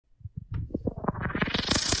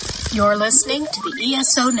You're listening to the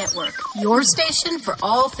ESO Network, your station for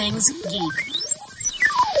all things geek.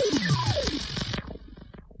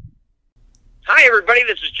 Hi, everybody.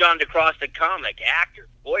 This is John DeCross, the comic, actor,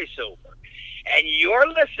 voiceover. And you're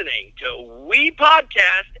listening to We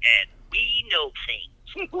Podcast and We Know Things.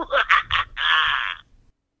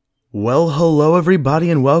 Well, hello everybody,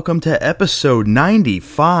 and welcome to episode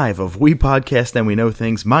 95 of We Podcast and We Know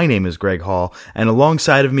Things. My name is Greg Hall, and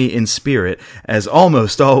alongside of me in spirit, as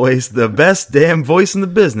almost always, the best damn voice in the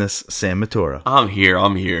business, Sam Matura. I'm here.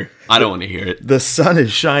 I don't want to hear it. The sun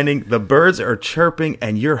is shining, the birds are chirping,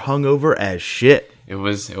 and you're hungover as shit. It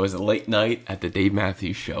was a late night at the Dave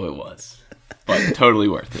Matthews Show, it was. But totally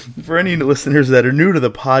worth it. For any listeners that are new to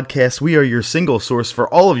the podcast, we are your single source for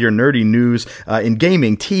all of your nerdy news in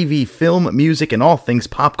gaming, TV, film, music, and all things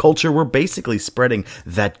pop culture. We're basically spreading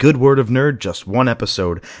that good word of nerd just one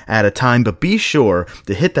episode at a time. But be sure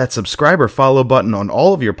to hit that subscribe or follow button on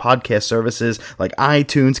all of your podcast services like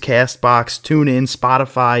iTunes, CastBox, TuneIn,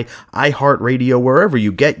 Spotify, iHeartRadio, wherever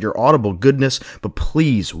you get your Audible goodness. But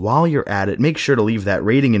please, while you're at it, make sure to leave that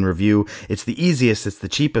rating and review. It's the easiest, it's the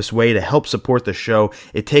cheapest way to help support the show.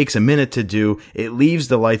 It takes a minute to do. It leaves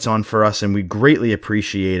the lights on for us, and we greatly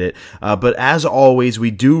appreciate it. But as always,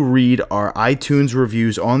 we do read our iTunes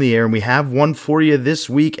reviews on the air, and we have one for you this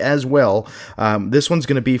week as well. This one's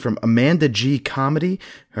going to be from Amanda G. Comedy.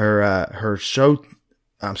 Her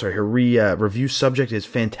review subject is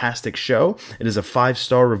Fantastic Show. It is a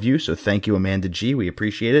 5-star review, so thank you, Amanda G. We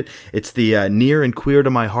appreciate it. It's the Near and Queer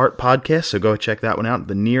to My Heart podcast, so go check that one out.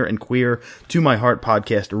 The Near and Queer to My Heart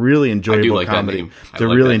podcast. Really enjoyable comedy. It's a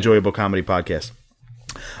really enjoyable comedy podcast.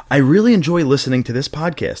 I really enjoy listening to this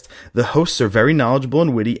podcast. The hosts are very knowledgeable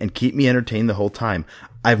and witty and keep me entertained the whole time.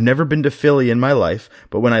 I've never been to Philly in my life,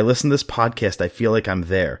 but when I listen to this podcast, I feel like I'm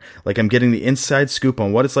there. Like I'm getting the inside scoop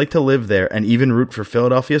on what it's like to live there and even root for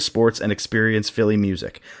Philadelphia sports and experience Philly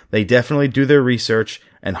music. They definitely do their research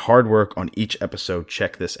and hard work on each episode.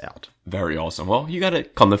 Check this out. Very awesome. Well, you got to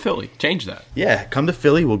come to Philly. Change that. Yeah, come to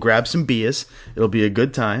Philly. We'll grab some beers. It'll be a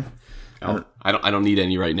good time. I don't need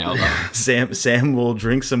any right now, though. Sam will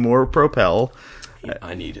drink some more Propel.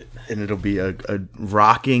 I need it. And it'll be a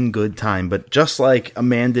rocking good time. But just like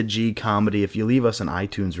Amanda G. Comedy, if you leave us an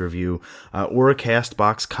iTunes review or a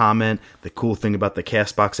CastBox comment, the cool thing about the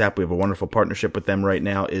CastBox app, we have a wonderful partnership with them right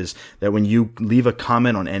now, is that when you leave a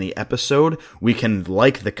comment on any episode, we can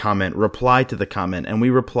like the comment, reply to the comment, and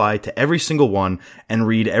we reply to every single one and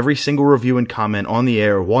read every single review and comment on the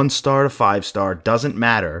air, 1 star to 5 star, doesn't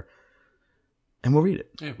matter. And we'll read it.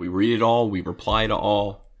 Yeah, we read it all. We reply to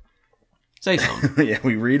all. Say something. Yeah,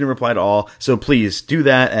 we read and reply to all. So please do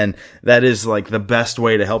that. And that is like the best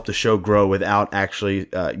way to help the show grow without actually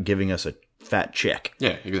giving us a fat check.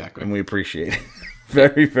 Yeah, exactly. And we appreciate it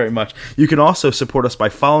very, very much. You can also support us by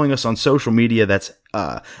following us on social media. That's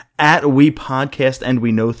at We Podcast and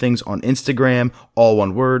We Know Things on Instagram, all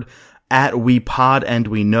one word. At We Pod and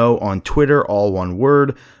We Know on Twitter, all one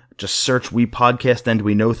word. Just search We Podcast and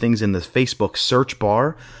We Know Things in the Facebook search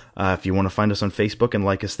bar. If you want to find us on Facebook and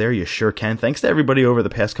like us there, you sure can. Thanks to everybody over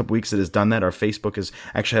the past couple weeks that has done that. Our Facebook has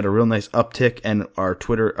actually had a real nice uptick, and our our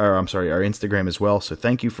Instagram as well. So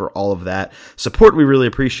thank you for all of that support. We really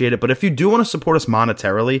appreciate it. But if you do want to support us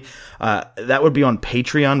monetarily, that would be on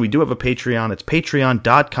Patreon. We do have a Patreon. It's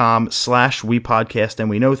patreon.com/WePodcast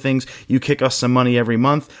and We Know Things. You kick us some money every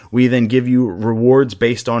month. We then give you rewards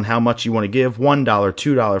based on how much you want to give. $1, $2,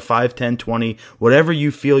 $5, $10, $20, whatever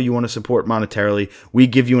you feel you want to support monetarily. We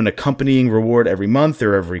give you an accompanying reward every month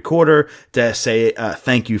or every quarter to say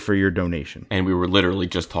thank you for your donation. And we were literally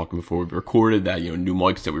just talking before we recorded that, new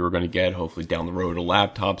mics that we were going to get, hopefully down the road, a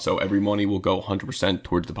laptop. So every money will go 100%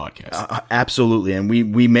 towards the podcast. Absolutely. And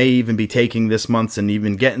we may even be taking this month's and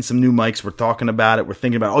even getting some new mics. We're talking about it. We're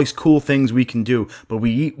thinking about all these cool things we can do. But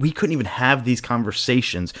we couldn't even have these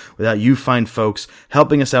conversations without you fine folks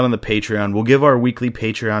helping us out on the Patreon. We'll give our weekly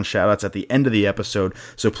Patreon shout outs at the end of the episode.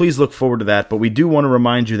 So please look forward to that. But we do want to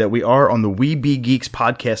remind you that we are on the We Be Geeks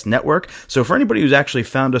podcast network. So for anybody who's actually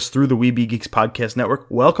found us through the We Be Geeks podcast network,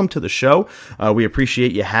 welcome to the show. We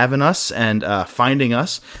appreciate you having us and finding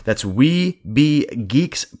us. That's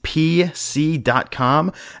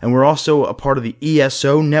WeBeGeeksPC.com. And we're also a part of the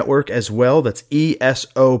ESO network as well. That's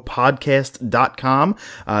ESOpodcast.com.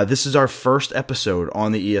 This is our first episode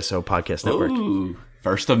on the ESO podcast network. Ooh.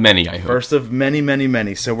 First of many, I hope. First of many, many,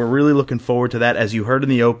 many. So we're really looking forward to that. As you heard in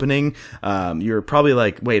the opening, you're probably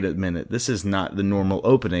like, wait a minute, this is not the normal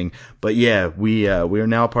opening. But yeah, we are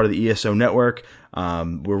now part of the ESO network.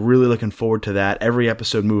 We're really looking forward to that. Every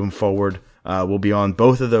episode moving forward will be on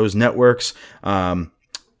both of those networks.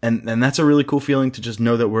 And that's a really cool feeling to just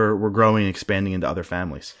know that we're growing and expanding into other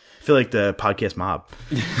families. I feel like the podcast mob.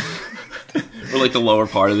 We're like the lower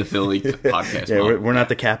part of the Philly podcast. Yeah, we're not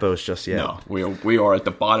the capos just yet. No, we are at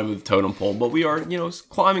the bottom of the totem pole, but we are,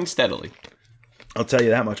 climbing steadily. I'll tell you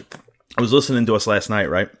that much. I was listening to us last night,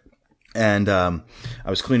 right? And I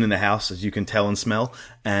was cleaning the house, as you can tell and smell.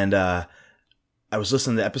 And I was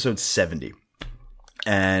listening to episode 70.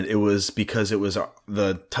 And it was because it was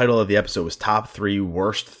the title of the episode was Top 3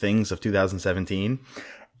 Worst Things of 2017.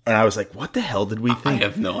 And I was like, what the hell did we think? I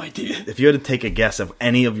have no idea. If you had to take a guess of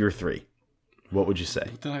any of your 3, what would you say?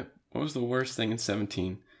 What was the worst thing in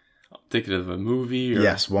 17? I'm thinking of a movie? Or...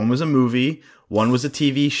 Yes, one was a movie, one was a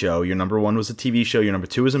TV show. Your number 1 was a TV show, your number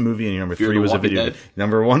 2 was a movie, and your number 3 was a video game.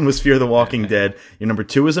 Number 1 was Fear the Walking Dead, your number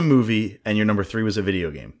 2 was a movie, and your number 3 was a video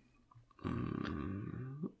game.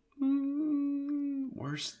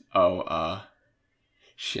 Worst? Oh,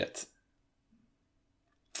 shit.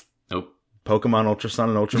 Nope. Pokemon Ultra Sun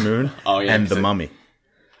and Ultra Moon. Oh, yeah, and The Mummy.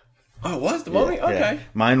 Oh, it was The Mummy? Yeah, okay. Yeah.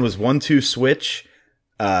 Mine was 1-2 Switch,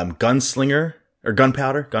 Gunslinger, or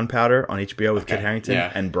Gunpowder on HBO with Kit Harington,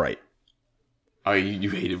 and Bright. Oh, you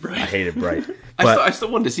hated Bright. I hated Bright. I still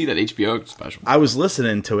wanted to see that HBO special. I was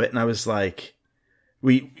listening to it, and I was like,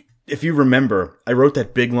 if you remember, I wrote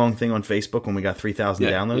that big, long thing on Facebook when we got 3,000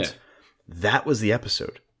 downloads. Yeah. That was the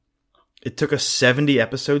episode. It took us 70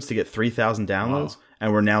 episodes to get 3,000 downloads,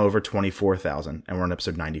 and we're now over 24,000, and we're on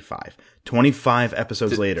episode 95. 25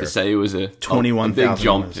 episodes later. To say it was a 21,000 big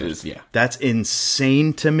jump is, That's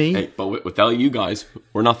insane to me. Hey, but without you guys,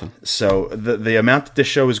 we're nothing. So the amount that this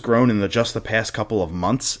show has grown in just the past couple of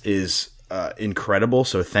months is incredible.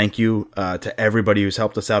 So thank you to everybody who's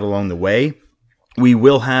helped us out along the way. We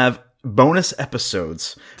will have bonus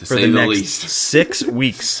episodes for the next 6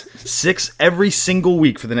 weeks. Every single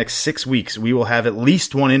week for the next 6 weeks, we will have at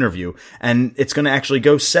least one interview, and it's going to actually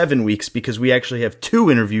go 7 weeks because we actually have 2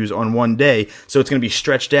 interviews on one day, so it's going to be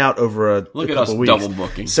stretched out over a couple us weeks. Double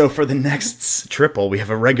booking. So for the next triple, we have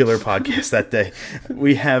a regular podcast that day.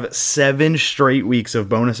 We have 7 straight weeks of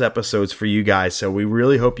bonus episodes for you guys, so we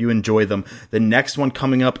really hope you enjoy them. The next one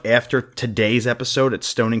coming up after today's episode at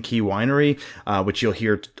Stone and Key Winery, which you'll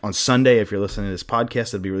hear on Sunday. If you're listening to this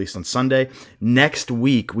podcast, it'll be released on Sunday. Next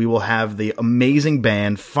week, we will have the amazing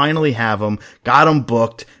band, finally have them, got them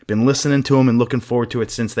booked, been listening to them and looking forward to it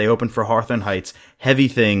since they opened for Hawthorne Heights. Heavy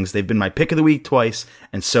Things. They've been my pick of the week twice,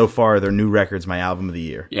 and so far their new record's my album of the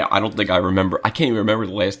year. Yeah, I don't think I can't even remember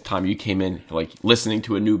the last time you came in, listening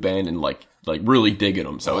to a new band and really digging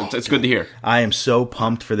them. So it's good to hear. I am so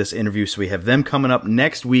pumped for this interview. So we have them coming up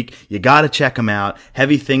next week. You got to check them out.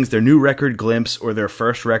 Heavy Things, their new record Glimpse, or their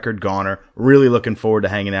first record Goner. Really looking forward to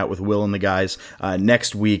hanging out with Will and the guys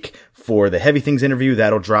next week for the Heavy Things interview.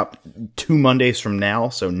 That'll drop 2 Mondays from now.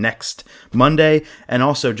 So next Monday. And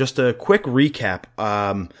also just a quick recap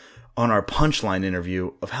on our Punchline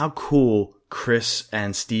interview of how cool Chris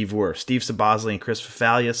and Steve were. Steve Sabosley and Chris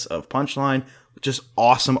Fafalius of Punchline. Just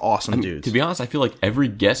awesome dudes. To be honest, I feel like every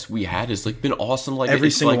guest we had has been awesome. Every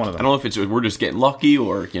single one of them. I don't know if we're just getting lucky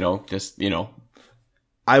or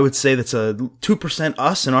I would say that's a 2%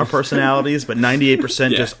 us and our personalities, but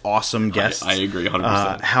 98% just awesome guests. I agree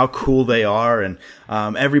 100%. How cool they are, and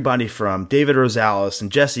everybody from David Rosales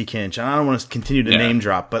and Jesse Kinch, and I don't want to continue to name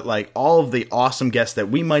drop, but all of the awesome guests that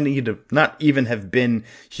we might need to not even have been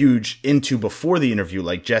huge into before the interview,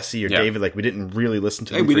 like Jesse or David, we didn't really listen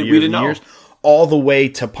to them for years and years. All the way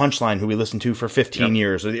to Punchline, who we listened to for 15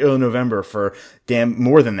 years, or the Ill November for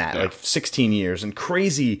more than that, 16 years. And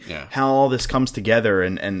crazy how all this comes together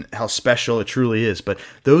and how special it truly is. But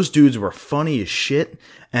those dudes were funny as shit,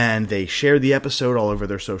 and they shared the episode all over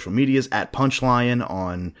their social medias, at Punchline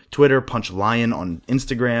on Twitter, Punchlion on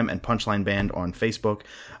Instagram, and Punchline Band on Facebook.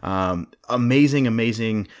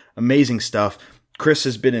 Amazing stuff. Chris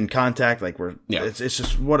has been in contact. It's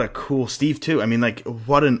just what a cool Steve too. I mean,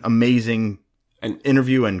 what an amazing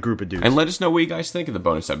interview and group of dudes. And let us know what you guys think of the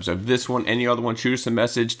bonus episode. This one, any other one, shoot us a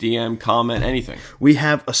message, DM, comment, anything. We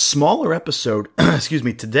have a smaller episode,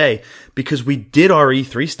 today, because we did our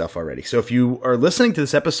E3 stuff already. So if you are listening to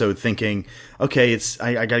this episode thinking, okay,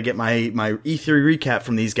 I got to get my E3 recap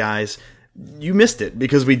from these guys, you missed it,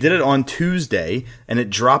 because we did it on Tuesday and it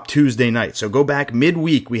dropped Tuesday night. So go back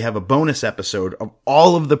midweek. We have a bonus episode of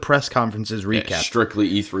all of the press conferences recap. Yeah, strictly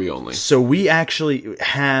E3 only. So we actually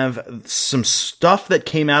have some stuff that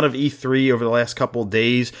came out of E3 over the last couple of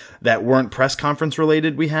days that weren't press conference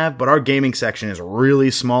related but our gaming section is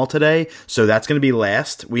really small today. So that's going to be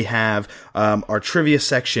last. We have our trivia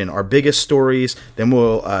section, our biggest stories. Then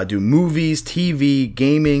we'll do movies, TV,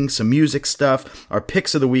 gaming, some music stuff, our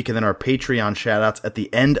picks of the week, and then our Patreon Patreon shoutouts at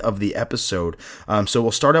the end of the episode. So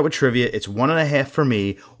we'll start out with trivia. It's 1.5 for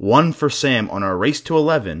me, 1 for Sam on our race to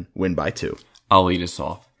 11, win by 2. I'll lead us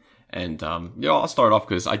off. And, I'll start off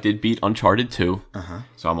because I did beat Uncharted 2.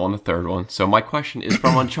 So I'm on the third one. So my question is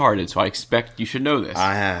from Uncharted, so I expect you should know this.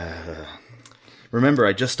 Remember,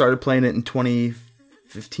 I just started playing it in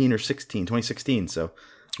 2016, so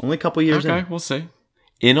only a couple years in. Okay, we'll see.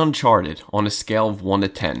 In Uncharted, on a scale of 1 to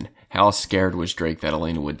 10, how scared was Drake that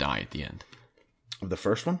Elena would die at the end? The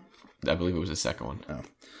first one? I believe it was the second one. Oh.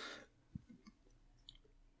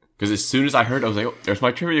 Because as soon as I heard it, I was like, oh, there's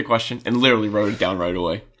my trivia question, and literally wrote it down right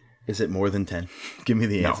away. Is it more than 10? Give me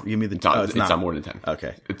the answer. No, Give me the. it's not, it's not more than 10.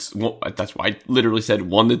 Okay. That's why I literally said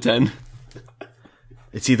 1 to 10.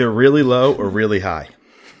 It's either really low or really high.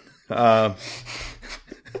 I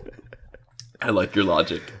like your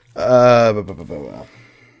logic. I'm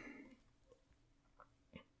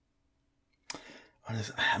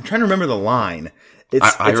trying to remember the line.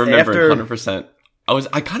 I remember after... 100%.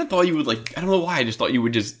 I kind of thought you would like. I don't know why. I just thought you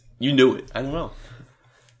would you knew it. I don't know.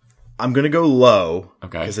 I'm gonna go low.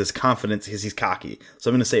 Okay. Because his confidence, because he's cocky. So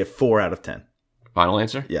I'm gonna say a 4 out of 10. Final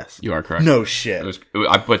answer? Yes. You are correct. No shit.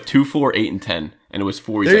 I put 2, 4, 8, and 10, and it was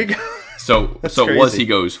 4. There you go. So it was. He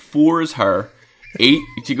goes 4 is her, 8.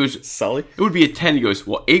 He goes Sully. It would be a 10. He goes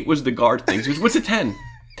 8 was the guard thing. He goes, what's a 10?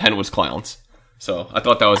 10 was clowns. So I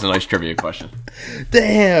thought that was a nice trivia question.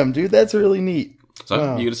 Damn, dude, that's really neat.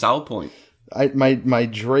 So you get a solid point. My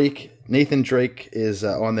Drake, Nathan Drake is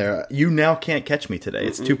on there. You now can't catch me today.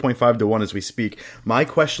 It's 2.5 to 1 as we speak. My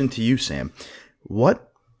question to you, Sam,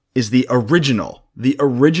 what is the original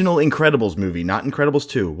Incredibles movie, not Incredibles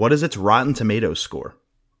 2? What is its Rotten Tomatoes score?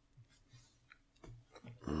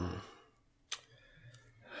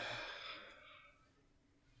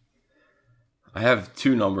 I have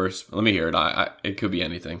 2 numbers. Let me hear it. It could be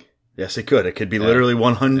anything. Yes, it could. It could be literally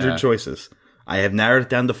 100 choices. I have narrowed it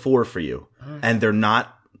down to 4 for you, and they're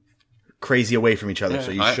not crazy away from each other.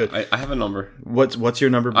 So you should. I have a number. What's your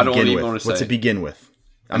number begin I don't even with? want to say. What's it begin with?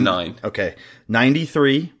 A 9. Okay,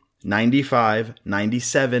 93, 95,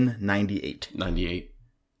 97, 98. 98.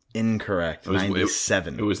 Incorrect.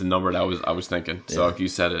 97. It was the number that I was thinking. So if you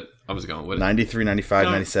said it, I was going with it. 93, 95,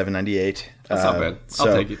 97, 98. That's not bad.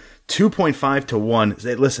 I'll take it. 2.5 to 1.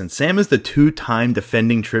 Listen, Sam is the 2-time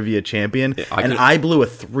defending trivia champion, and I blew a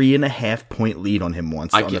 3.5 point lead on him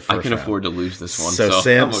once on the first round. I can afford to lose this one.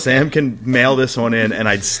 So Sam can mail this one in, and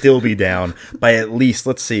I'd still be down by at least,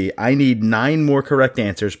 let's see, I need 9 more correct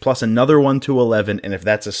answers, plus another one to 11, and if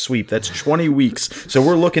that's a sweep, that's 20 weeks. So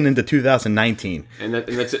we're looking into 2019. And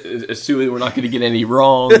that's assuming we're not going to get any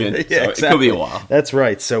wrong, and yeah, so exactly. It could be a while. That's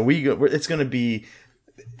right. So it's going to be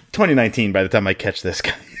 2019 by the time I catch this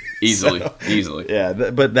guy. Easily.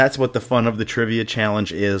 Yeah, but that's what the fun of the trivia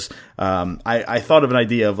challenge is. I thought of an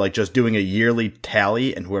idea of like just doing a yearly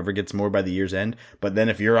tally and whoever gets more by the year's end. But then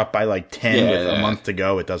if you're up by like 10 with a month to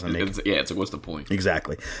go, it doesn't make sense. It's like, what's the point?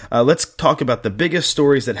 Exactly. Let's talk about the biggest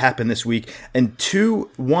stories that happened this week and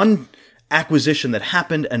one acquisition that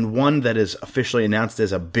happened and one that is officially announced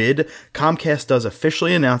as a bid. Comcast does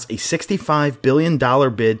officially announce a $65 billion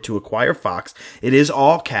bid to acquire Fox. It is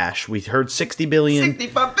all cash. We heard $60 billion.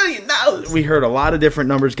 $65 billion. We heard a lot of different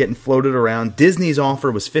numbers getting floated around. Disney's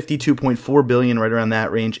offer was $52.4 billion, right around that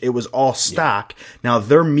range. It was all stock. Yeah. Now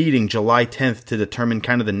they're meeting July 10th to determine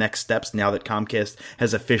kind of the next steps now that Comcast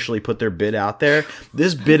has officially put their bid out there.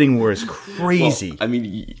 This bidding war is crazy. Well, I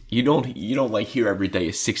mean, you don't like hear every day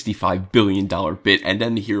a $65 billion bid, and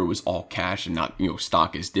then hear it was all cash and not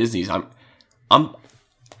stock as Disney's. I don't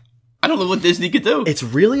know what Disney could do. It's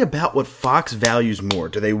really about what Fox values more.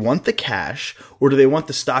 Do they want the cash or do they want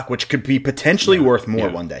the stock, which could be potentially worth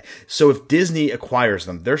more one day? So if Disney acquires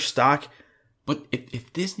them, their stock, but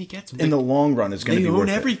if Disney gets them, in the long run is going to be worth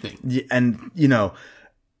everything. And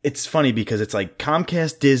it's funny because it's like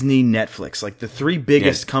Comcast, Disney, Netflix, like the 3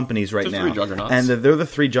 biggest companies right now. 3 juggernauts. And they're the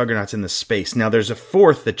 3 juggernauts in the space. Now, there's a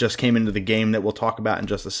 4th that just came into the game that we'll talk about in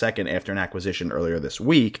just a second after an acquisition earlier this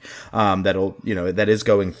week that is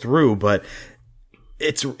going through. But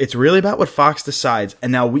it's really about what Fox decides.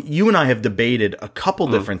 And now you and I have debated a couple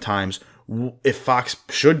different times if Fox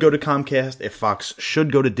should go to Comcast, if Fox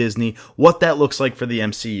should go to Disney, what that looks like for the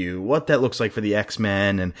MCU, what that looks like for the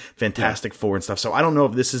X-Men and Fantastic Four and stuff. So I don't know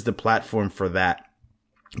if this is the platform for that.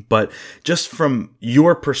 But just from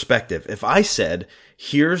your perspective, if I said,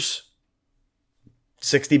 here's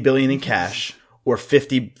 $60 billion in cash or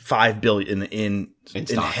 $55 billion in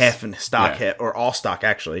half in stock or all stock,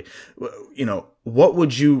 actually, what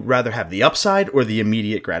would you rather have, the upside or the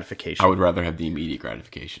immediate gratification? I would rather have the immediate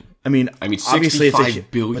gratification. I mean, obviously it's $65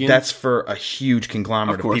 billion? but that's for a huge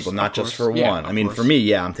conglomerate of people, not just for one. I mean, for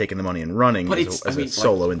me, I'm taking the money and running as a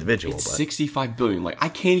solo individual. It's $65 billion. Like, I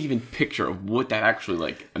can't even picture what that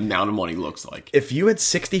actually amount of money looks like. If you had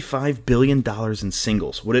 $65 billion in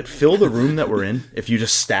singles, would it fill the room that we're in? If you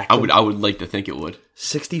just stacked them? I would like to think it would.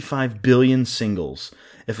 65 billion singles.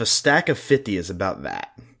 If a stack of 50 is about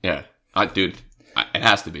that, yeah, dude. It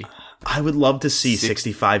has to be. I would love to see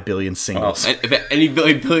 65 billion singles. If any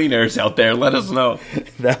billionaires out there, let us know.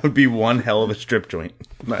 That would be one hell of a strip joint.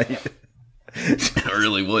 It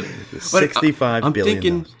really would. $65 billion. I'm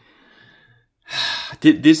thinking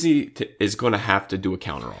Disney is going to have to do a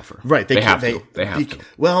counteroffer. Right. They have to.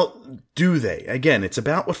 Well, do they? Again, it's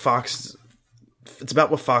about what Fox... It's about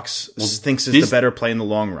what Fox thinks is the better play in the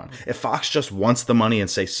long run. If Fox just wants the money and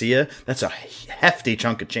say, see ya, that's a hefty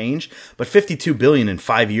chunk of change. But $52 billion in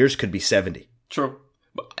 5 years could be 70. True.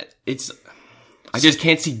 But I just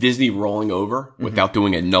can't see Disney rolling over without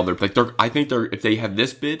doing another. I think if they have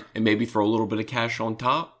this bid and maybe throw a little bit of cash on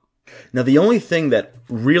top. Now, the only thing that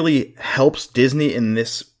really helps Disney in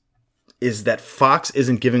this is that Fox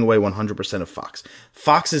isn't giving away 100% of Fox.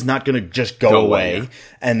 Fox is not going to just go away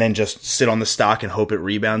and then just sit on the stock and hope it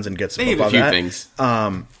rebounds and gets above that. They have a few things.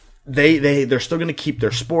 They're still going to keep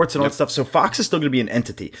their sports and all that stuff. So Fox is still going to be an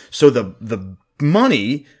entity. So the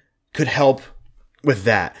money could help with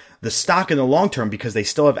that. The stock in the long term, because they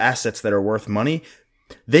still have assets that are worth money,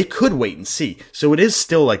 they could wait and see. So it is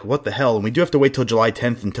still like, what the hell? And we do have to wait till July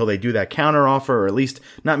 10th until they do that counter offer, or at least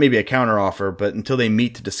not maybe a counter offer, but until they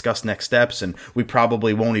meet to discuss next steps. And we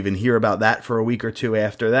probably won't even hear about that for a week or two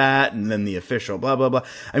after that. And then the official blah, blah, blah.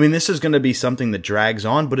 I mean, this is going to be something that drags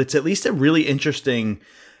on, but it's at least a really interesting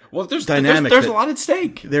dynamic. There's a lot at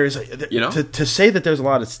stake. To say that there's a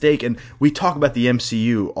lot at stake, and we talk about the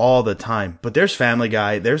MCU all the time, but there's Family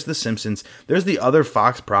Guy, there's The Simpsons, there's the other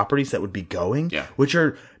Fox properties that would be going, which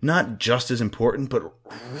are not just as important, but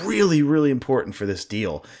really, really important for this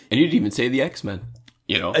deal. And you didn't even say the X-Men.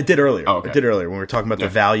 I did earlier. Oh, okay. I did earlier when we were talking about the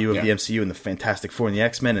value of the MCU and the Fantastic Four and the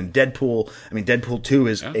X-Men and Deadpool. I mean, Deadpool 2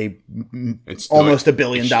 is almost $1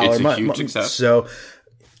 billion. It's a huge success. So.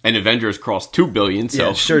 And Avengers crossed $2 billion. So. Yeah,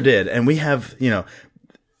 it sure did. And we have,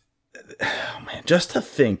 just to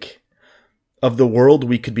think of the world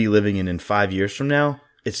we could be living in 5 years from now,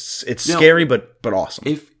 it's scary, but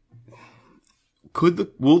awesome.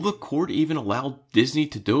 Will the court even allow Disney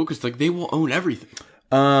to do it? Because they will own everything.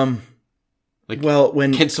 Can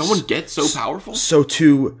someone get so powerful?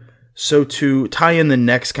 So to tie in the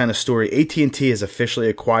next kind of story, AT&T has officially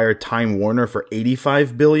acquired Time Warner for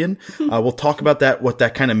 $85 billion. We'll talk about that, what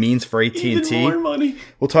that kind of means for AT&T. Even more money.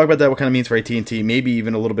 We'll talk about that, what kind of means for AT&T, maybe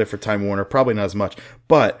even a little bit for Time Warner, probably not as much.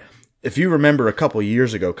 But if you remember a couple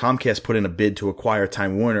years ago, Comcast put in a bid to acquire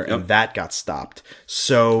Time Warner, and that got stopped.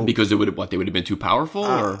 So because they would have been too powerful,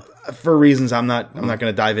 or for reasons I'm not going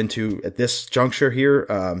to dive into at this juncture here,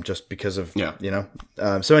 just because of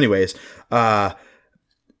So, anyways,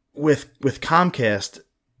 with Comcast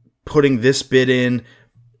putting this bid in,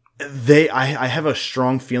 I have a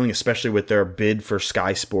strong feeling, especially with their bid for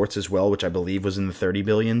Sky Sports as well, which I believe was in the 30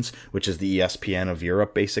 billions, which is the ESPN of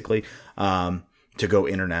Europe, basically, to go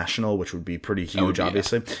international, which would be pretty huge,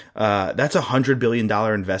 obviously. That's $100 billion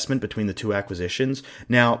investment between the two acquisitions.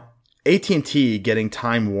 Now, AT&T getting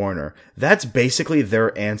Time Warner, that's basically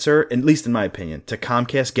their answer, at least in my opinion, to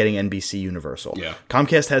Comcast getting NBC Universal. Yeah.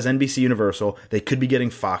 Comcast has NBC Universal. They could be getting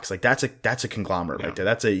Fox. That's a conglomerate right there.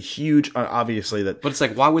 That's a huge, obviously that. But it's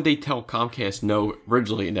why would they tell Comcast no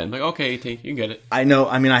originally and then okay, AT&T, you can get it. I know.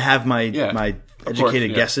 I mean, I have my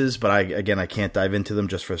educated guesses, but I can't dive into them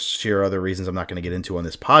just for sheer other reasons I'm not going to get into on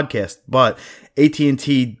this podcast. But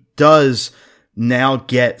AT&T does now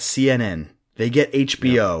get CNN. They get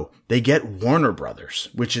HBO. Yeah. They get Warner Brothers,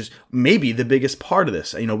 which is maybe the biggest part of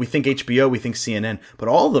this. We think HBO, we think CNN, but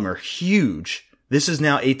all of them are huge. This is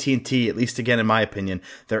now AT&T, at least again, in my opinion,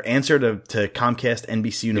 their answer to Comcast,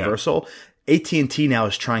 NBC Universal. Yeah. AT&T now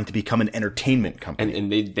is trying to become an entertainment company. And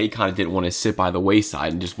they kind of didn't want to sit by the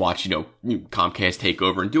wayside and just watch, Comcast take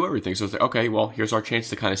over and do everything. So it's okay, well, here's our chance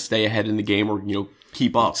to kind of stay ahead in the game or,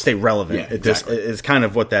 keep up. Stay relevant. Yeah, exactly. It's kind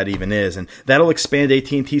of what that even is. And that'll expand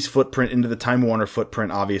AT&T's footprint into the Time Warner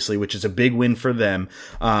footprint, obviously, which is a big win for them.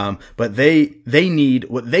 But what they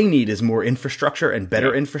need is more infrastructure and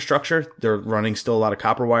better infrastructure. They're running still a lot of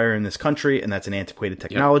copper wire in this country, and that's an antiquated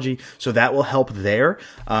technology. Yeah. So that will help there.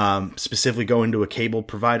 Specifically go into a cable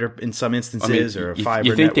provider in some instances or a fiber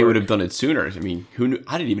You think network. They would have done it sooner. I mean, who knew?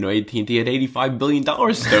 I didn't even know AT&T had $85 billion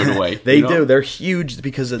stowed away. They do. They're huge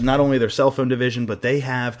because of not only their cell phone division, but they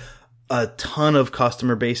have a ton of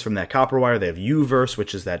customer base from that copper wire. They have Uverse,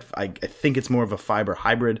 which is that I think it's more of a fiber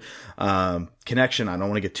hybrid connection. I don't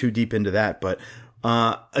want to get too deep into that, but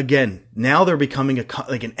again, now they're becoming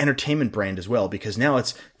like an entertainment brand as well, because now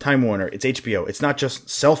it's Time Warner, it's HBO. It's not just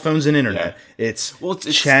cell phones and internet. Yeah. It's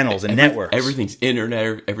channels and networks. Everything's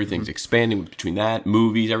internet. Everything's expanding between that,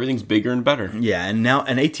 movies. Everything's bigger and better. Yeah, and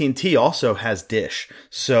AT&T also has Dish,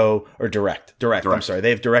 or Direct. I'm sorry,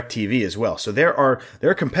 they have Direct TV as well. So there are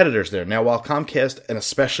competitors there now. While Comcast, and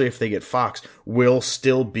especially if they get Fox, will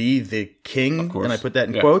still be the king, and I put that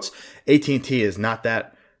in quotes. AT&T is not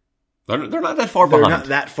that. They're not that far behind. They're not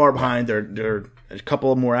that far behind. They're a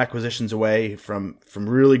couple of more acquisitions away from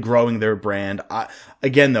really growing their brand.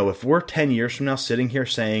 Again, though, if we're 10 years from now sitting here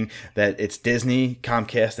saying that it's Disney,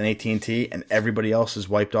 Comcast, and AT&T, and everybody else is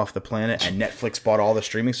wiped off the planet, and Netflix bought all the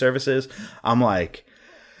streaming services, I'm like,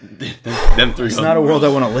 them three. It's not a world I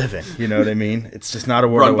want to live in. You know what I mean? It's just not a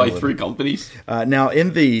world run by three companies. Now,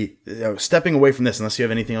 in the stepping away from this, unless you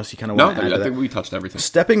have anything else you kind of want to add to that. I think we touched everything.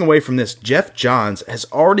 Stepping away from this, Jeff Johns has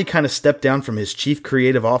already kind of stepped down from his chief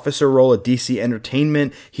creative officer role at DC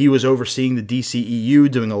Entertainment. He was overseeing the DCEU,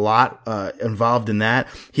 doing a lot involved in that.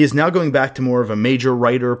 He is now going back to more of a major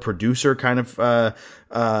writer, producer kind of a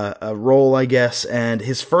role, I guess, and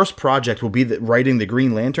his first project will be writing the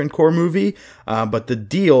Green Lantern Corps movie, but the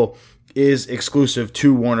deal is exclusive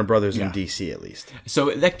to Warner Brothers and DC, at least.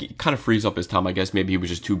 So that kind of frees up his time, I guess. Maybe he was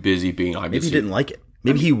just too busy being obviously. Maybe he didn't like it.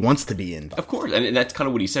 Maybe he wants to be in. Of course, and that's kind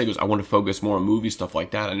of what he said. He goes, I want to focus more on movie stuff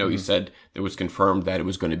like that. I know he said it was confirmed that it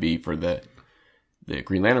was going to be for the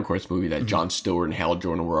Green Lantern Corps movie, that Jon Stewart and Hal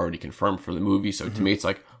Jordan were already confirmed for the movie. So to me, it's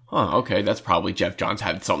like, okay, that's probably Jeff Johns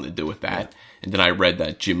had something to do with that. And then I read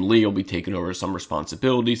that Jim Lee will be taking over some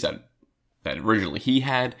responsibilities that originally he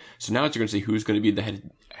had. So now you're going to see who's going to be the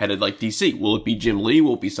head of like DC. Will it be Jim Lee?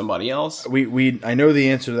 Will it be somebody else? I know the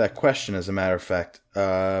answer to that question. As a matter of fact,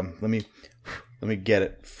 let me get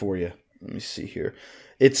it for you. Let me see here.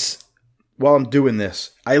 It's while I'm doing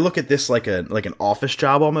this, I look at this like an office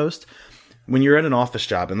job almost. When you're at an office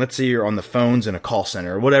job, and let's say you're on the phones in a call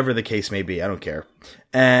center or whatever the case may be, I don't care,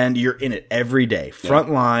 and you're in it every day,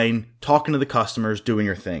 front line, talking to the customers, doing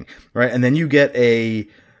your thing, right? And then you get a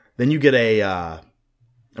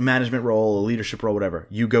management role, a leadership role, whatever.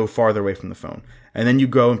 You go farther away from the phone, and then you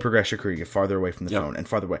go and progress your career. You get farther away from the phone and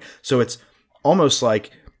farther away. So it's almost like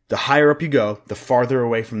the higher up you go, the farther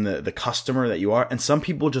away from the customer that you are. And some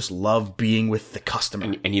people just love being with the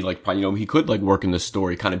customer. And he he could work in the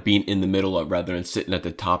story, kind of being in the middle of rather than sitting at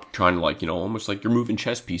the top trying to almost like you're moving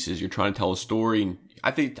chess pieces. You're trying to tell a story. And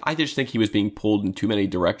I just think he was being pulled in too many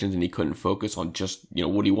directions and he couldn't focus on just,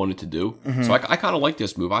 what he wanted to do. Mm-hmm. So I kind of like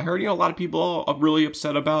this move. I heard, a lot of people are really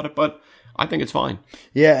upset about it, but I think it's fine.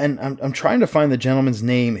 Yeah. And I'm trying to find the gentleman's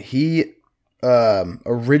name. He,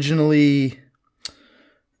 originally,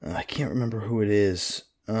 I can't remember who it is.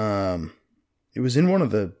 It was in one of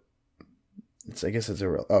the. I guess it's a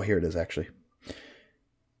real. Oh, here it is. Actually,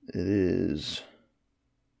 it is.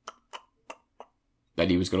 That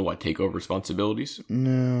he was going to take over responsibilities?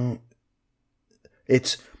 No,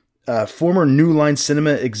 it's former New Line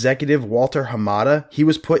Cinema executive Walter Hamada. He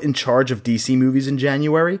was put in charge of DC movies in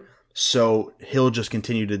January. So he'll just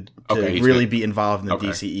continue to really be involved in the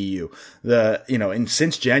DCEU. And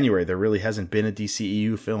since January, there really hasn't been a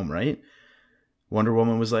DCEU film, right? Wonder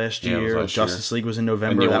Woman was last year. Justice League was in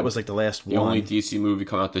November. That was the last one. The only DC movie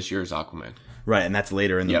coming out this year is Aquaman. Right, and that's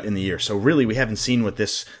later in the year. So really, we haven't seen what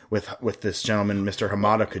this with this gentleman, Mr.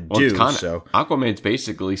 Hamada, could do. So Aquaman's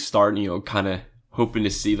basically starting, kind of hoping to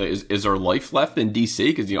see is there life left in DC?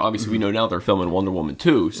 Because obviously we know now they're filming Wonder Woman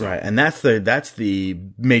 2. So. Right, and that's the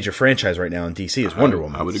major franchise right now in DC is Wonder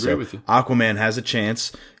Woman. I would agree with you. Aquaman has a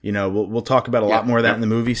chance. We'll talk about a lot more of that in the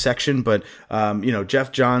movie section. But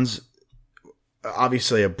Jeff Johns,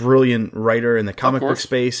 obviously a brilliant writer in the comic book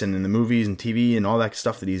space and in the movies and TV and all that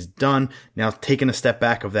stuff that he's done. Now taking a step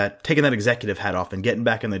back of that, taking that executive hat off and getting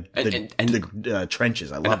back in the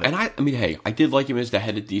trenches. I love it. And I mean, hey, I did like him as the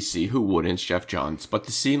head of DC. Who wouldn't? Jeff Johns. But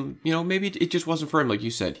to see him, maybe it just wasn't for him. Like you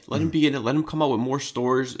said, let him be in it. Let him come out with more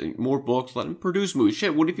stories, more books. Let him produce movies.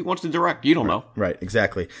 Shit, what if he wants to direct? You don't know. Right,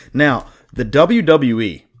 exactly. Now, the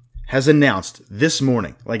WWE has announced this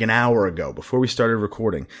morning, like an hour ago, before we started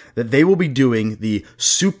recording, that they will be doing the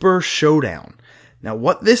Super Showdown. Now,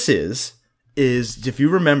 what this is if you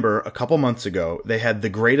remember, a couple months ago, they had the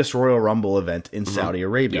greatest Royal Rumble event in Saudi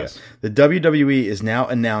Arabia. Yes. The WWE has now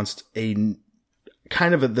announced a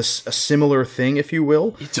kind of a similar thing, if you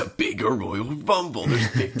will. It's a bigger Royal Rumble. There's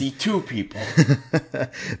 52 people.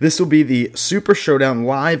 This will be the Super Showdown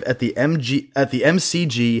live at the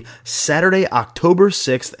MCG Saturday, October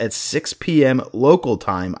 6th at 6 p.m. local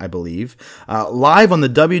time, I believe. Live on the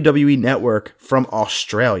WWE Network from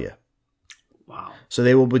Australia. Wow. So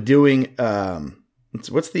they will be doing,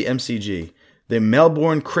 what's the MCG? The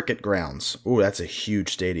Melbourne Cricket Grounds. Oh, that's a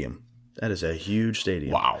huge stadium. That is a huge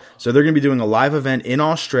stadium. Wow. So they're going to be doing a live event in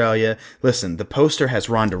Australia. Listen, the poster has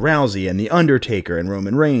Ronda Rousey and The Undertaker and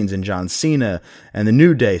Roman Reigns and John Cena and The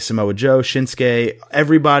New Day, Samoa Joe, Shinsuke,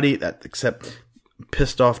 everybody that except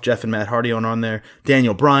pissed off Jeff and Matt Hardy on there,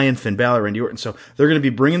 Daniel Bryan, Finn Balor, Randy Orton. So they're going to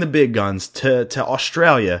be bringing the big guns to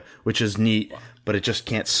Australia, which is neat. But it just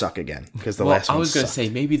can't suck again because the last one. I was going to say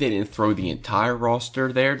maybe they didn't throw the entire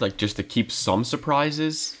roster there, like just to keep some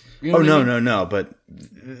surprises. You know no. But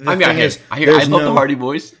I love the Hardy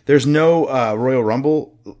Boys. There's no Royal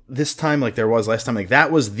Rumble this time, like there was last time. Like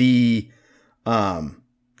that was the. I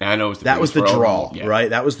know that was the draw, Rumble, yeah. Right?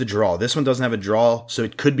 That was the draw. This one doesn't have a draw, so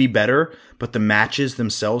it could be better. But the matches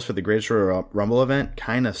themselves for the Greatest Royal Rumble event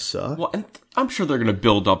kind of suck. Well, and I'm sure they're going to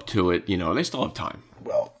build up to it. You know, they still have time.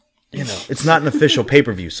 Well. It's not an official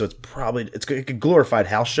pay-per-view, so it's a glorified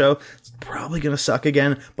house show. It's probably going to suck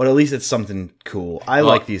again, but at least it's something cool. I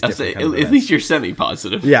like these different kind of events. At least you're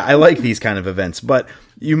semi-positive. Yeah, I like these kind of events, but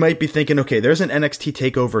you might be thinking, okay, there's an NXT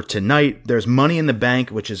TakeOver tonight. There's Money in the Bank,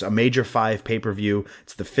 which is a Major 5 pay-per-view.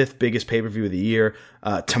 It's the 5th biggest pay-per-view of the year.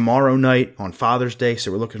 Tomorrow night on Father's Day,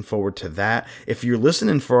 so we're looking forward to that. If you're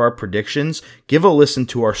listening for our predictions, give a listen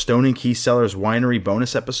to our Stone and Key Cellars Winery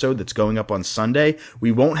bonus episode that's going up on Sunday.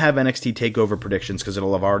 We won't have NXT TakeOver predictions because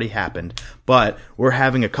it'll have already happened, but we're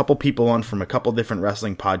having a couple people on from a couple different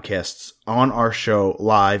wrestling podcasts on our show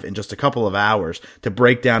live in just a couple of hours to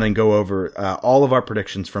break down and go over all of our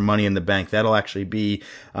predictions for Money in the Bank. That'll actually be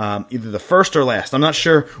either the first or last. I'm not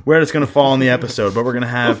sure where it's going to fall in the episode, but we're going to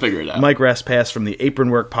have Mike Raspass from the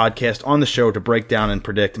Apron Work podcast on the show to break down and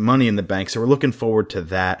predict Money in the Bank. So we're looking forward to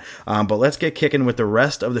that. But let's get kicking with the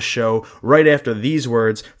rest of the show right after these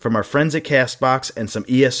words from our friends at CastBox and some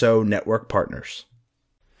ESO network partners.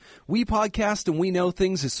 We Podcast and We Know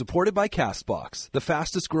Things is supported by CastBox, the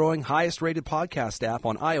fastest-growing, highest-rated podcast app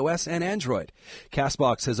on iOS and Android.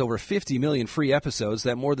 CastBox has over 50 million free episodes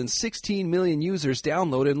that more than 16 million users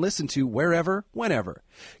download and listen to wherever, whenever.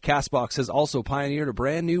 CastBox has also pioneered a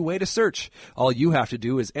brand new way to search. All you have to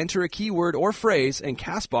do is enter a keyword or phrase, and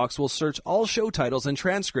CastBox will search all show titles and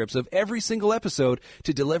transcripts of every single episode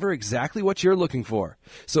to deliver exactly what you're looking for.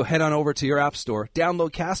 So head on over to your app store,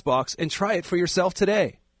 download CastBox, and try it for yourself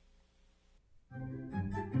today.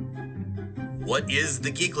 What is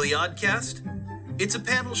the Geekly Oddcast? It's a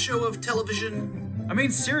panel show of television. I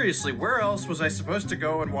mean, seriously, where else was I supposed to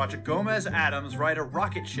go and watch Gomez Adams ride a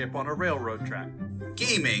rocket ship on a railroad track?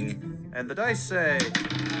 Gaming. And the dice say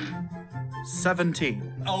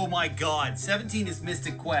 17. Oh my god, 17 is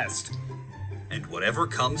Mystic Quest. And whatever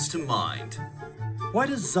comes to mind. Why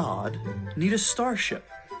does Zod need a starship?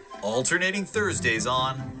 Alternating Thursdays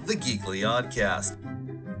on the Geekly Oddcast.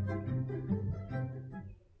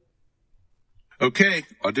 Okay,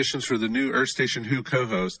 auditions for the new Earth Station Who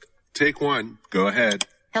co-host. Take one. Go ahead.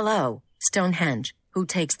 Hello, Stonehenge. Who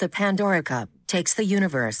takes the Pandora Cup, takes the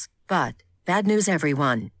universe. But, bad news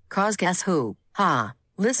everyone, cause guess who? Ha,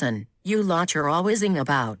 listen, you lot you're all whizzing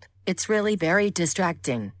about. It's really very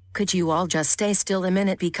distracting. Could you all just stay still a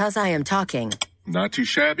minute because I am talking? Not too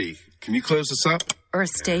shabby. Can you close this up?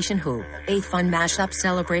 Earth Station Who, a fun mashup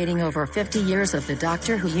celebrating over 50 years of the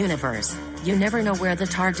Doctor Who universe. You never know where the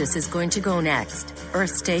TARDIS is going to go next.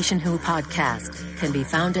 Earth Station Who podcast can be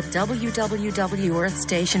found at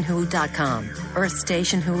www.earthstationwho.com. Earth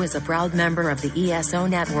Station Who is a proud member of the ESO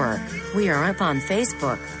network. We are up on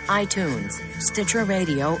Facebook, iTunes, Stitcher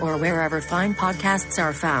Radio, or wherever fine podcasts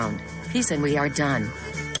are found. Peace and we are done.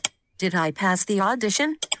 Did I pass the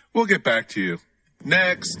audition? We'll get back to you.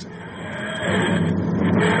 Next.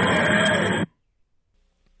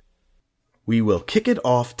 We will kick it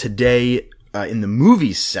off today in the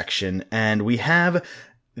movies section, and we have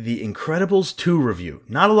The Incredibles 2 review.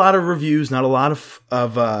 Not a lot of reviews, not a lot of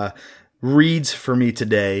reads for me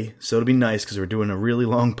today, so it'll be nice because we're doing a really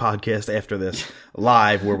long podcast after this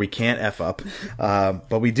live where we can't F up.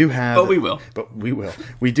 But we do have... But we will. But we will.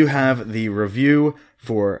 We do have the review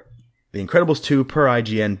for The Incredibles 2 per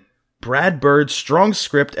IGN. Brad Bird's strong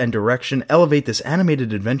script and direction elevate this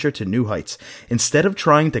animated adventure to new heights. Instead of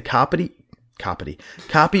trying to copy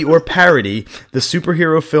Copy or parody the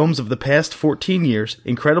superhero films of the past 14 years,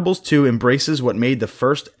 Incredibles 2 embraces what made the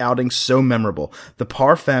first outing so memorable, the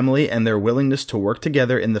Parr family and their willingness to work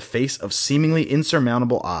together in the face of seemingly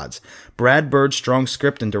insurmountable odds. Brad Bird's strong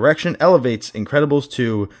script and direction elevates Incredibles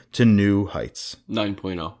 2 to new heights.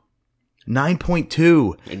 9.0.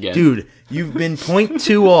 9.2. Again. Dude, you've been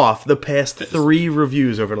 0.2 off the past 3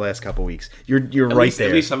 reviews over the last couple weeks. You're right there.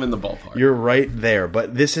 At least I'm in the ballpark. You're right there,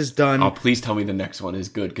 but this is done. Oh, please tell me the next one is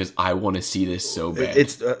good because I want to see this so bad.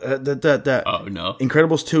 It's oh no.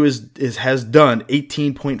 Incredibles 2 has done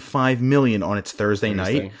 18.5 million on its Thursday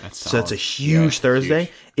night. So that's a huge Thursday.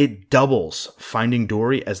 Huge. It doubles Finding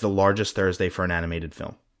Dory as the largest Thursday for an animated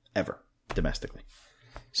film ever domestically.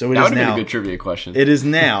 So it that is would now have been a good trivia question. It is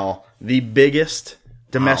now the biggest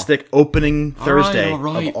domestic opening Thursday of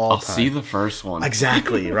all time. I'll see the first one.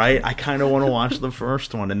 Exactly, right? I kind of want to watch the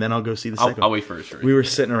first one, and then I'll go see the second one. I'll wait for it. We were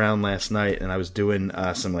sitting around last night, and I was doing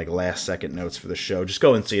some like last-second notes for the show. Just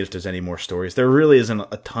go and see if there's any more stories. There really isn't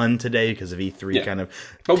a ton today because of E3 kind of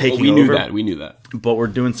taking over. We knew that. But we're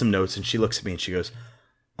doing some notes, and she looks at me, and she goes,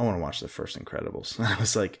 I want to watch the first Incredibles. And I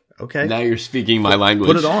was like, okay. Now you're speaking my language.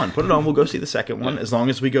 Put it on. We'll go see the second one. As long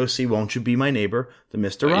as we go see Won't You Be My Neighbor, the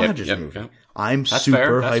Mr. Rogers movie. Yep. I'm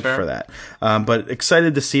super hyped for that. But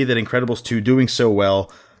excited to see that Incredibles 2 doing so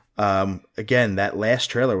well. Again, that last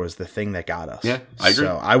trailer was the thing that got us. Yeah, I agree.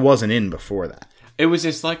 So I wasn't in before that. It was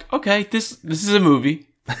just like, okay, this is a movie.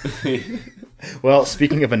 Well,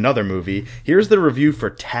 speaking of another movie, here's the review for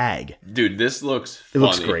Tag. Dude, this looks funny. It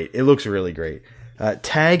looks great. It looks really great.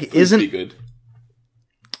 Tag isn't good.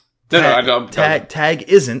 Tag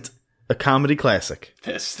isn't a comedy classic.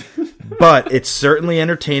 Pissed. But it's certainly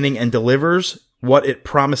entertaining and delivers what it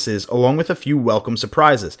promises, along with a few welcome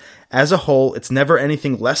surprises. As a whole, it's never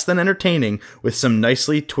anything less than entertaining, with some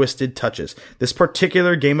nicely twisted touches. This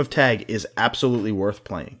particular game of tag is absolutely worth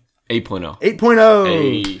playing. 8.0. 8.0!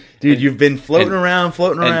 Hey. Dude, you've been floating around.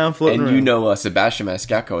 And you know Sebastian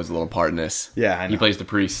Maniscalco has a little part in this. Yeah, I know. He plays the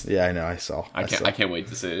priest. Yeah, I know. I saw. I can't wait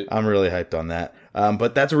to see it. I'm really hyped on that.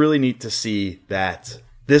 But that's really neat to see that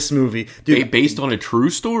this movie... Dude, based on a true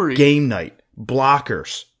story. Game Night,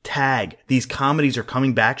 Blockers, Tag. These comedies are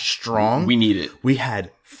coming back strong. We need it. We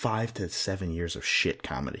had 5 to 7 years of shit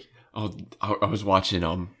comedy. Oh, I was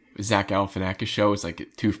watching... Zach Galifianakis show is like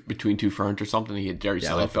Between Two Ferns or something. He had Jerry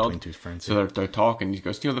Seinfeld. Between Two Ferns. So they're talking. He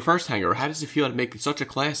goes, the first Hangover, how does it feel to make it such a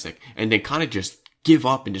classic? And they kind of just give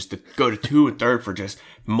up and just to go to 2 and 3 for just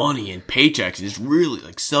money and paychecks and just really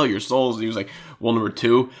like sell your souls. And he was like, well, number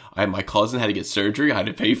 2, my cousin had to get surgery. I had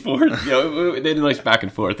to pay for it. They did a nice back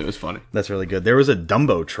and forth. It was funny. That's really good. There was a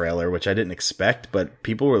Dumbo trailer, which I didn't expect, but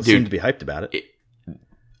people seemed to be hyped about it.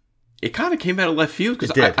 It kind of came out of left field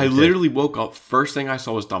because I literally woke up. First thing I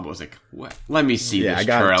saw was Dumbo. I was like, "What? Let me see this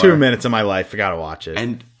trailer." Yeah, I got 2 minutes of my life. I got to watch it.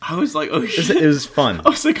 And I was like, "Oh shit!" It was fun. I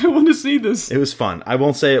was like, "I want to see this." It was fun. I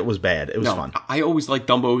won't say it was bad. It was fun. I always liked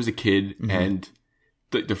Dumbo as a kid, and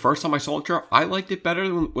the first time I saw it, I liked it better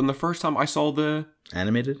than when the first time I saw the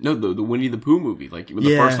animated. No, the Winnie the Pooh movie. Like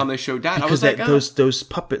the first time they showed that, because I was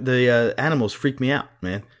like, the animals freaked me out,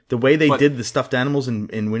 man. The way they did the stuffed animals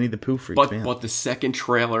in Winnie the Pooh freaked me out. But the second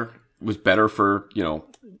trailer was better for,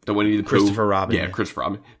 the Winnie the Pooh. Christopher Robin. Yeah, Christopher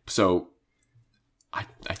Robin. So,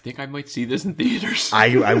 I think I might see this in theaters.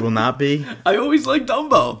 I will not be. I always like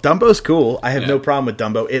Dumbo. Dumbo's cool. I have no problem with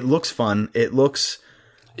Dumbo. It looks fun. It looks...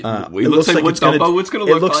 It looks like it's going to look like.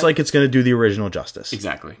 It looks like it's going to do the original justice.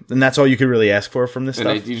 Exactly. And that's all you could really ask for from this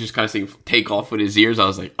stuff. You just kind of see him take off with his ears. I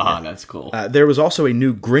was like, that's cool. There was also a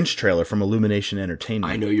new Grinch trailer from Illumination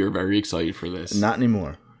Entertainment. I know you're very excited for this. Not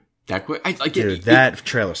anymore. That quick, that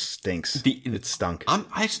trailer stinks. It stunk.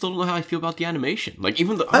 I still don't know how I feel about the animation. Like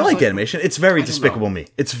even I like animation. It's very Despicable Me.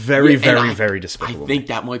 It's very, very Despicable Me. I think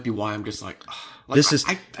that might be why I'm just like this is.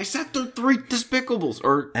 I sat through 3 Despicables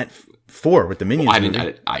or at 4 with the Minions. I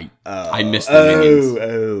didn't. I missed the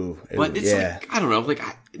Minions. But it's like I don't know. Like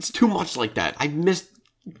it's too much like that. I missed.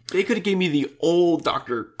 They could have gave me the old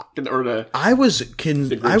Doctor or the. I was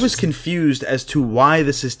confused as to why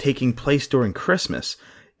this is taking place during Christmas.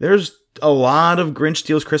 There's a lot of Grinch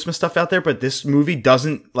Steals Christmas stuff out there, but this movie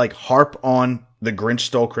doesn't like harp on the Grinch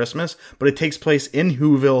Stole Christmas, but it takes place in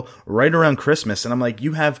Whoville right around Christmas. And I'm like,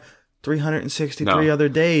 you have 363 other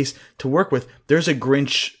days to work with. There's a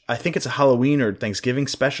Grinch, I think it's a Halloween or Thanksgiving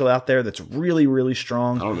special out there that's really, really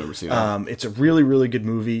strong. I don't remember seeing that. It's a really, really good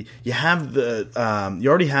movie. You have you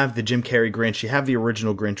already have the Jim Carrey Grinch. You have the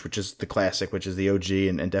original Grinch, which is the classic, which is the OG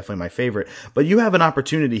and definitely my favorite. But you have an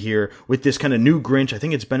opportunity here with this kind of new Grinch. I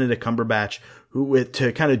think it's Benedict Cumberbatch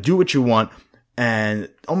to kind of do what you want and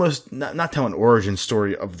almost not tell an origin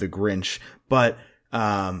story of the Grinch, but,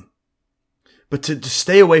 But to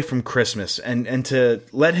stay away from Christmas and to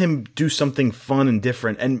let him do something fun and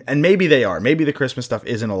different, and maybe they are. Maybe the Christmas stuff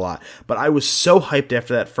isn't a lot. But I was so hyped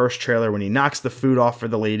after that first trailer when he knocks the food off for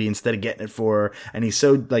the lady instead of getting it for her, and he's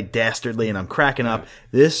so like dastardly, and I'm cracking up.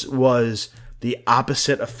 This was the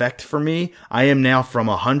opposite effect for me. I am now from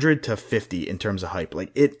 100 to 50 in terms of hype.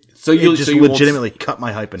 Like it just legitimately cut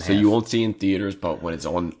my hype in half. So you won't see it in theaters, but when it's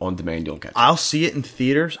on demand, you'll catch it. I'll see it in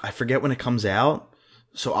theaters. I forget when it comes out.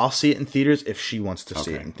 So I'll see it in theaters if she wants to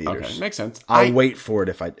see it in theaters. Okay, makes sense. I'll wait for it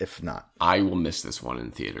if not. I will miss this one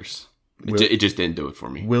in theaters. It just didn't do it for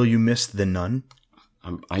me. Will you miss The Nun?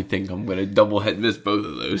 I think I'm going to double head miss both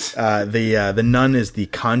of those. The Nun is the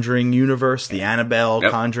Conjuring universe, the Annabelle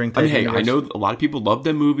Conjuring type universe. I know a lot of people love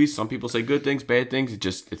them movies. Some people say good things, bad things.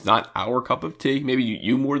 It's not our cup of tea. Maybe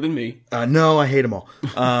you more than me. No, I hate them all.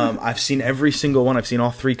 I've seen every single one. I've seen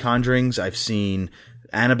all 3 Conjurings. I've seen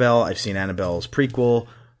Annabelle. I've seen Annabelle's prequel.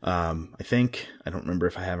 I don't remember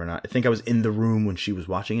if I have or not. I think I was in the room when she was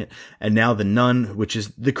watching it. And now The Nun, which is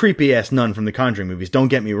the creepy ass nun from the Conjuring movies. Don't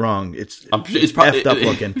get me wrong. It's effed up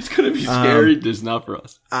looking. It's going to be scary. Just not for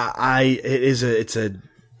us. It's a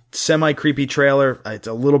semi creepy trailer. It's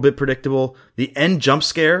a little bit predictable. The end jump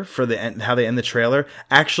scare for the end, how they end the trailer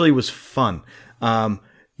actually was fun.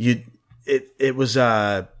 It was,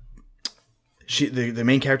 the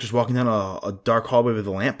main character's walking down a dark hallway with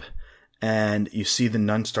a lamp, and you see the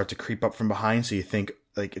nun start to creep up from behind, so you think,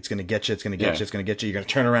 like, it's going to get you, it's going to get you, it's going to get you, you're going to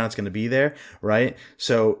turn around, it's going to be there, right?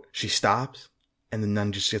 So she stops, and the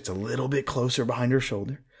nun just gets a little bit closer behind her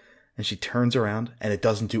shoulder, and she turns around, and it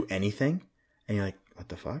doesn't do anything, and you're like, what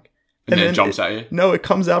the fuck? And then it jumps at you? No, it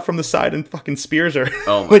comes out from the side and fucking spears her.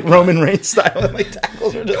 Oh my like God. Roman Reigns style, and like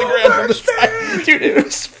tackles her to the ground from the side. Dude, it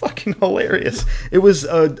was fucking hilarious. It was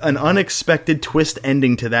an unexpected twist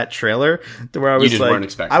ending to that trailer, to where I was weren't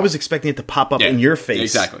expecting. I was expecting it to pop up in your face.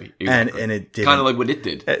 Exactly. And it didn't. Kind of like what it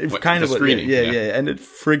did. Kind of screening. Yeah. And it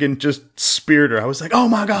friggin' just speared her. I was like, oh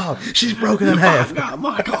my God, she's broken in half. Oh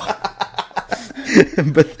my God.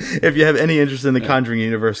 But if you have any interest in the Conjuring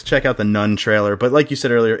universe, check out the Nun trailer. But like you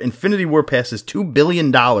said earlier, Infinity War passes $2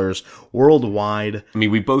 billion worldwide. I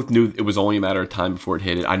mean, we both knew it was only a matter of time before it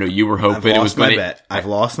hit it. I know you were hoping it was going to... I've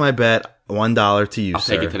lost my bet. $1 to you, sir. I'll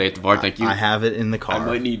take it today at the bar. Thank you. I have it in the car. I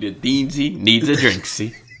might need a Deansy. Needs a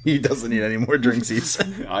drinksy. He doesn't need any more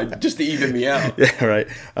drinksies. Just to even me out. Yeah, right.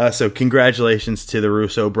 So congratulations to the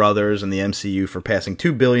Russo brothers and the MCU for passing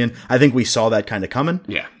 $2 billion. I think we saw that kind of coming.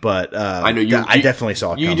 Yeah. But I know I definitely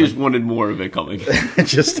saw it coming. You just wanted more of it coming.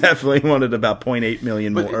 Just definitely wanted about 0.8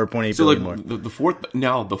 million more, or 0.8 billion more.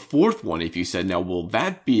 The fourth one, if you said, now will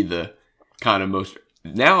that be the kind of most...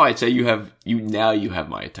 Now I'd say you have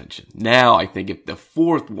my attention. Now I think if the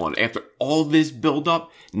fourth one, after all this build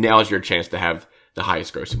up, now is your chance to have the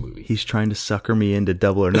highest grossing movie. He's trying to sucker me into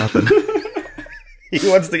Double or Nothing. He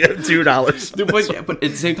wants to get $2. But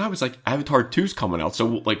at the same time, it's like Avatar 2's coming out. So,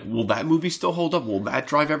 like, will that movie still hold up? Will that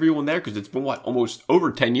drive everyone there? Because it's been, almost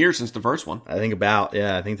over 10 years since the first one. I think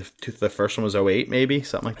the first one was 2008, maybe,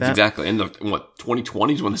 something like that. Exactly. And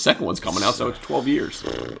 2020 is when the second one's coming out, so it's 12 years.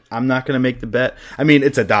 I'm not going to make the bet. I mean,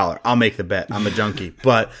 it's $1. I'll make the bet. I'm a junkie.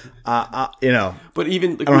 But, But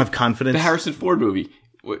even... I don't have confidence. The Harrison Ford movie.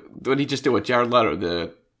 What did he just do with Jared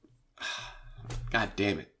Leto? God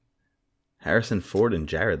damn it. Harrison Ford and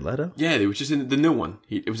Jared Leto? Yeah, it was just in the new one.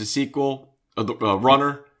 It was a sequel. The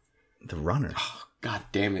Runner. The Runner? Oh, God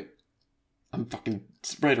damn it. I'm fucking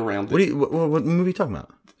spread around it. What movie are you talking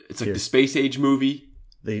about? It's like the space age movie.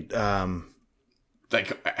 Like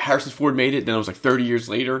Harrison Ford made it, then it was like 30 years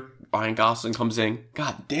later. Ryan Gosling comes in.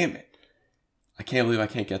 God damn it. I can't believe I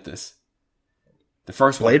can't get this. The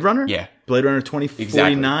first Blade Runner? Yeah. Blade Runner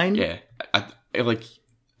 2049? Exactly. Yeah. I like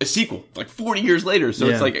a sequel, like 40 years later. So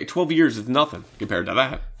it's like 12 years is nothing compared to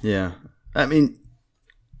that. Yeah. I mean,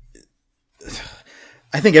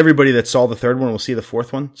 I think everybody that saw the third one will see the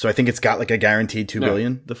fourth one. So I think it's got like a guaranteed $2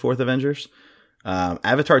 billion, the fourth Avengers.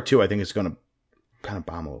 Avatar 2, I think is going to kind of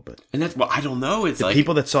bomb a little bit. And that's what I don't know. It's the like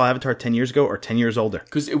people that saw Avatar 10 years ago are 10 years older.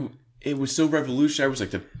 Because it was so revolutionary. It was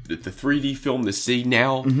like the 3D film to see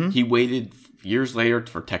now. Mm-hmm. He waited years later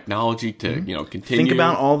for technology to continue. Think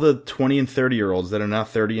about all the 20 and 30 year olds that are now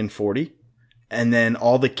 30 and 40, and then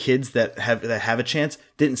all the kids that have a chance.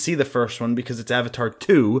 didn't see the first one because it's Avatar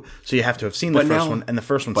 2, so you have to have seen the first one, and the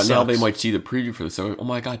first one sucks. But now they might see the preview for this. So, oh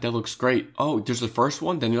my god, that looks great. Oh, there's the first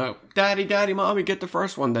one? Then you're like, Daddy, Mommy, get the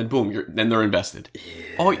first one. Then boom, then they're invested. Yeah.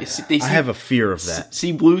 Oh, I have a fear of that.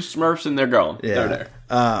 See Blue Smurfs and they're going. Yeah. They're there.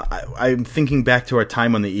 I'm thinking back to our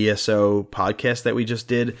time on the ESO podcast that we just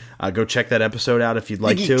did. Go check that episode out if you'd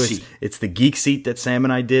like to. It's the Geek Seat that Sam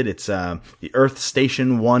and I did. It's the Earth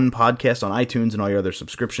Station 1 podcast on iTunes and all your other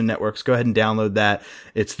subscription networks. Go ahead and download that.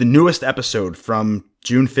 It's the newest episode from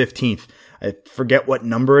June 15th. I forget what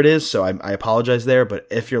number it is, so I apologize there. But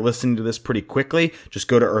if you're listening to this pretty quickly, just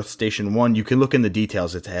go to Earth Station 1. You can look in the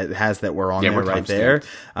details. It has that we're on there right there.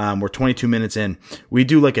 We're 22 minutes in. We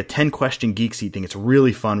do like a 10-question Geek Seat thing. It's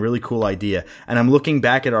really fun, really cool idea. And I'm looking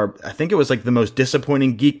back at I think it was like the most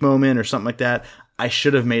disappointing geek moment or something like that. I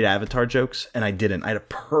should have made Avatar jokes, and I didn't. I had a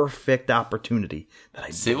perfect opportunity that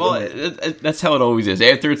I see. Well, that's how it always is.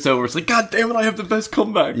 After it's over, it's like, God damn it, I have the best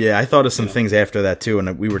comeback. Yeah, I thought of some things after that too,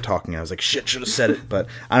 and we were talking. I was like, shit, should have said it, but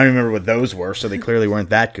I don't remember what those were, so they clearly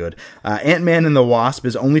weren't that good. Ant-Man and the Wasp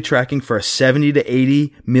is only tracking for a $70 to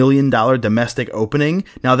 $80 million domestic opening.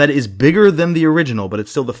 Now that is bigger than the original, but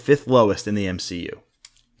it's still the 5th lowest in the MCU.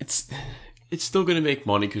 It's still going to make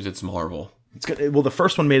money because it's Marvel. It's good. Well, the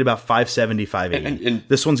first one made about 570, 580. And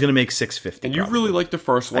this one's going to make 650. And you really liked the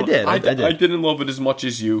first one. I did. I didn't love it as much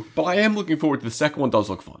as you, but I am looking forward to the second one. Does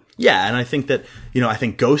look fun. Yeah, and I think that, I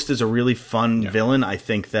think Ghost is a really fun villain. I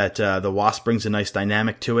think that the Wasp brings a nice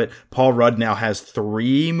dynamic to it. Paul Rudd now has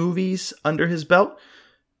 3 movies under his belt.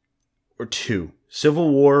 Or 2. Civil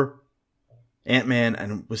War, Ant-Man,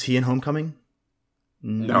 and was he in Homecoming?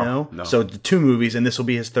 No. So the 2 movies, and this will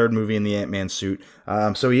be his 3rd movie in the Ant-Man suit.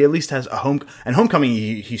 So he at least has a Homecoming.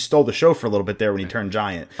 He stole the show for a little bit there when he turned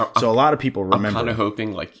giant. So a lot of people remember. I'm kind of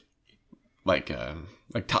hoping I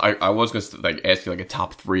was going to ask you a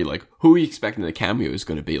top 3. Who are you expecting the cameo is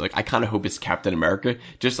going to be? I kind of hope it's Captain America.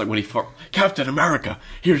 Just like when he fought Captain America,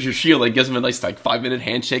 here's your shield. Gives him a nice 5-minute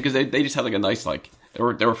handshake because they just had a nice they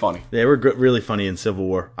were funny. They were really funny in Civil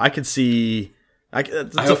War. I could see.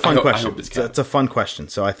 It's a fun question. It's a fun question,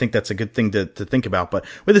 so I think that's a good thing to think about. But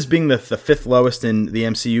with this being the 5th lowest in the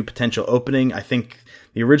MCU potential opening, I think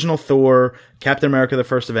the original Thor, Captain America: The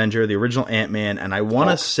First Avenger, the original Ant-Man, and I want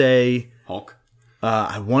to say Hulk.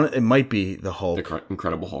 It might be the Hulk, the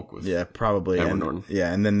Incredible Hulk with probably Edward Norton.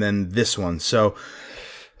 Yeah, and then this one. So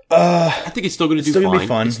I think it's still going to do fine. Gonna be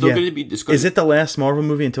fun. It's still going to be. Is it the last Marvel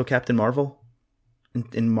movie until Captain Marvel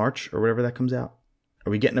in March or whatever that comes out? Are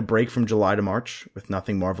we getting a break from July to March with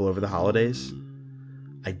nothing Marvel over the holidays?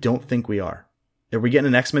 I don't think we are. Are we getting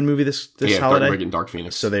an X-Men movie this holiday? We're getting Dark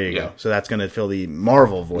Phoenix. So there you go. So that's going to fill the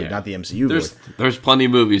Marvel void, not the MCU void. There's plenty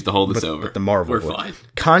of movies to hold us over. But the Marvel void. We're fine.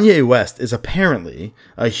 Kanye West is apparently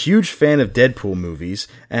a huge fan of Deadpool movies,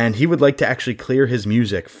 and he would like to actually clear his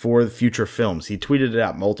music for future films. He tweeted it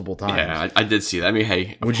out multiple times. Yeah, I did see that. I mean,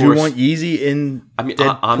 hey, would you want Yeezy in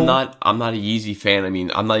Deadpool? I'm not a Yeezy fan. I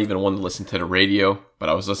mean, I'm not even one to listen to the radio, but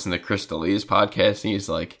I was listening to Chris D'Elia's podcast, and he's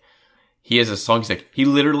like, he has a song, he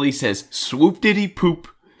literally says, swoop diddy poop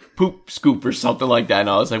scoop or something like that. And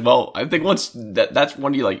I was like, well, I think once that's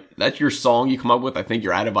one that's your song you come up with, I think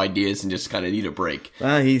you're out of ideas and just kind of need a break.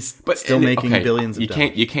 He's still making billions of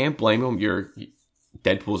dollars. You can't blame him.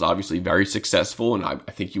 Deadpool is obviously very successful, and I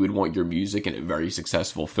think you would want your music in a very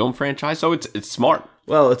successful film franchise. So it's smart.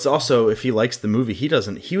 Well, it's also, if he likes the movie,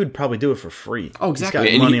 he would probably do it for free. Oh,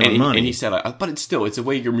 exactly. He's got money on money. And he said, but it's a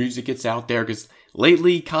way your music gets out there, because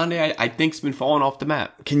lately Kanye, I think, has been falling off the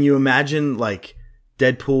map. Can you imagine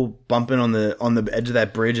Deadpool bumping on the edge of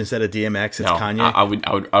that bridge instead of DMX? It's Kanye.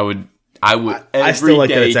 I would. I still like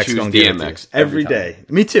that it's X choose DMX every day.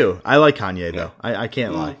 Me too. I like Kanye though. I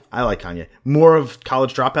can't lie. I like Kanye. More of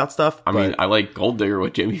College Dropout stuff. I mean, I like Gold Digger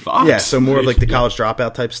with Jamie Foxx. Yeah, so more of the College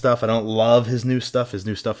Dropout type stuff. I don't love his new stuff. His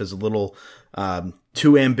new stuff is a little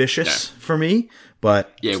too ambitious for me.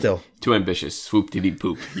 But still. Too ambitious. Swoop diddy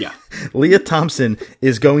poop. Yeah. Leah Thompson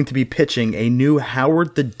is going to be pitching a new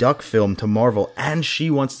Howard the Duck film to Marvel, and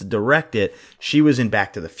she wants to direct it. She was in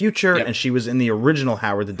Back to the Future, and she was in the original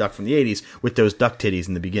Howard the Duck from the 80s with those duck titties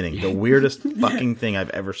in the beginning. The weirdest fucking thing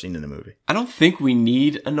I've ever seen in a movie. I don't think we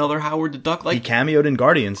need another Howard the Duck. He cameoed in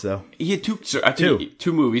Guardians, though. He had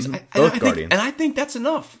two movies. Both Guardians. And I think that's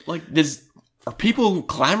enough. Are people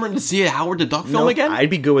clamoring to see a Howard the Duck film again?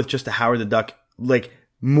 I'd be good with just a Howard the Duck,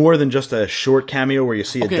 more than just a short cameo where you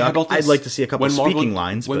see a duck. I'd like to see a couple speaking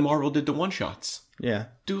lines. When Marvel did the one-shots. Yeah.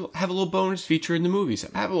 Have a little bonus feature in the movies.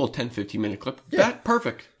 Have a little 10, 15-minute clip. Yeah. That,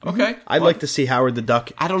 perfect. Okay. I'd like to see Howard the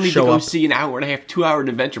Duck I don't need to go see an hour and a half, 2-hour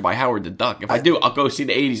adventure by Howard the Duck. If I do, I'll go see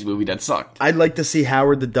the 80s movie that sucked. I'd like to see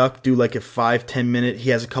Howard the Duck do like a 5-10 minute.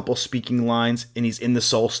 He has a couple speaking lines, and he's in the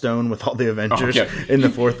Soul Stone with all the Avengers in the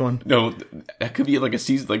fourth one. No, that could be like a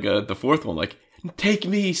season, like the fourth one. Like, take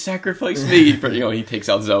me, sacrifice me. He takes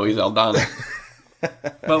out Zoe Saldana.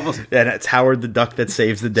 And it's Howard the Duck that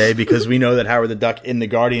saves the day, because we know that Howard the Duck in the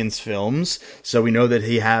Guardians films, so we know that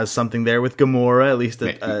he has something there with Gamora, at least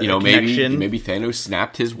a connection. Maybe Thanos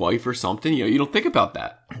snapped his wife or something. You don't think about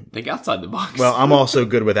that. Think outside the box. Well, I'm also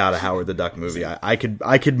good without a Howard the Duck movie. I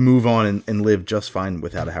could move on and live just fine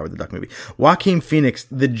without a Howard the Duck movie. Joaquin Phoenix,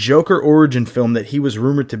 the Joker origin film that he was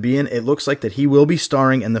rumored to be in, it looks like that he will be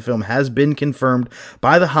starring, and the film has been confirmed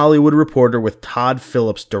by The Hollywood Reporter, with Todd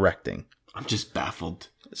Phillips directing. I'm just baffled.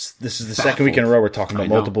 This is the second week in a row we're talking about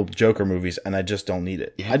multiple Joker movies, and I just don't need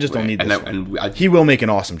it. Yeah, I just don't need this. He will make an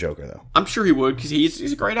awesome Joker, though. I'm sure he would, because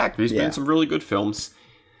he's a great actor. He's been in some really good films.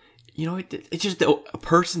 It's just a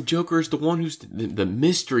person. Joker is the one who's the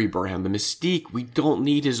mystery brand, the mystique. We don't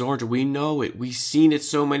need his origin. We know it. We've seen it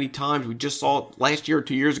so many times. We just saw it last year or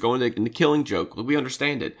 2 years ago in the Killing Joke. We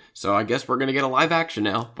understand it. So I guess we're going to get a live action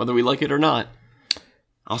now, whether we like it or not.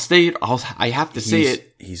 I have to say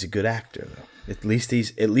it. He's a good actor, though. At least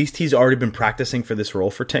he's already been practicing for this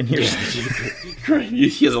role for 10 years.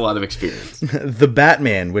 He has a lot of experience. The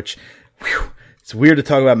Batman, which it's weird to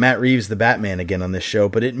talk about Matt Reeves, the Batman, again on this show,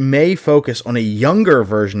 but it may focus on a younger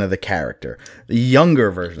version of the character. Yeah,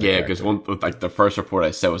 because the first report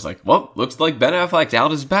I said was like, well, looks like Ben Affleck's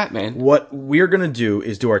out as Batman. What we're going to do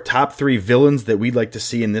is do our top 3 villains that we'd like to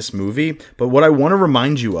see in this movie. But what I want to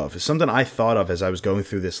remind you of is something I thought of as I was going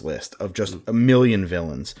through this list of just a million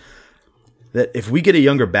villains. That if we get a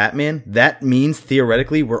younger Batman, that means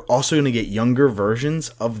theoretically we're also going to get younger versions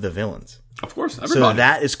of the villains. Of course, everybody. So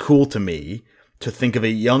that is cool to me. To think of a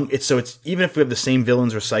young, it's even if we have the same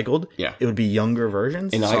villains recycled, it would be younger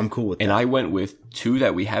versions. And I'm cool with that. And I went with 2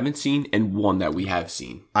 that we haven't seen and 1 that we have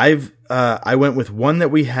seen. I went with 1 that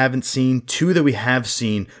we haven't seen, 2 that we have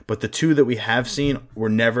seen, but the 2 that we have seen were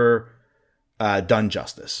never done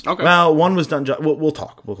justice. Okay. Well, 1 was done. We'll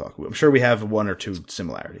talk. I'm sure we have 1 or 2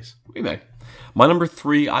 similarities. We may. My number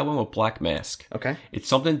 3, I went with Black Mask. Okay. It's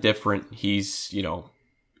something different. He's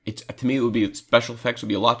to me, it would be special effects would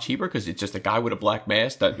be a lot cheaper because it's just a guy with a black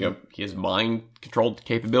mask that he has mind controlled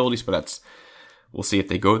capabilities. But we'll see if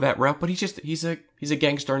they go that route. But he's a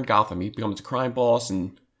gangster in Gotham. He becomes a crime boss,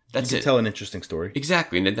 and that's it. You can tell an interesting story.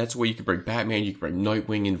 Exactly, and that's where you can bring Batman, you can bring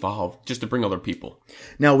Nightwing involved, just to bring other people.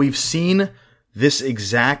 Now we've seen this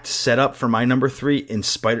exact setup for my number 3 in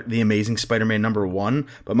The Amazing Spider-Man number 1,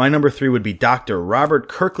 but my number 3 would be Dr. Robert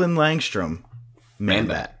Kirkland Langstrom,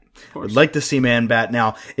 Man-Bat. Would like to see Man-Bat.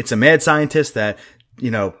 Now, it's a mad scientist that,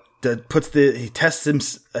 he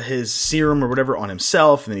tests his serum or whatever on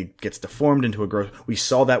himself, and then he gets deformed into a gross. We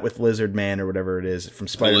saw that with Lizard Man or whatever it is from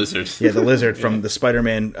Spider. The lizard. Yeah, the lizard from the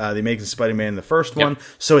Spider-Man, the Amazing Spider-Man, the first one.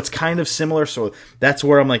 So it's kind of similar. So that's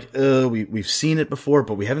where I'm like, we've seen it before,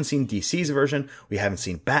 but we haven't seen DC's version. We haven't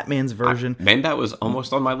seen Batman's version. Man-Bat was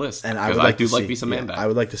almost on my list, and I would like me some Man-Bat. I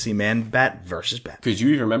would like to see Man-Bat versus Batman. Because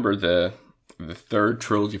you remember the third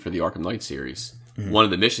trilogy for the Arkham Knight series. Mm-hmm. One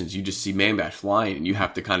of the missions, you just see Man-Bat flying, and you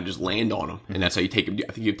have to kind of just land on him, and that's how you take him.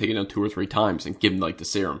 I think you've taken him 2 or 3 times and give him the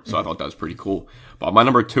serum. So I thought that was pretty cool. But my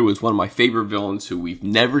number 2 is one of my favorite villains who we've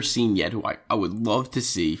never seen yet, who I would love to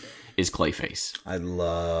see, is Clayface. I'd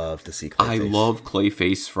love to see Clayface. I love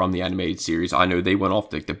Clayface from the animated series. I know they went off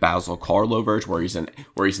the Basil Karlo version where he's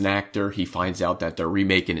an actor. He finds out that they're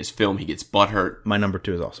remaking his film. He gets butthurt. My number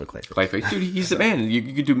 2 is also Clayface. Clayface, dude, he's the man. You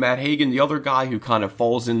could do Matt Hagen, the other guy who kind of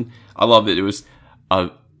falls in. I love it. It was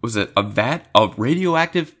a vat of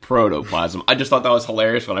radioactive protoplasm. I just thought that was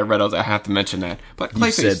hilarious when I read it. I was like, I have to mention that. But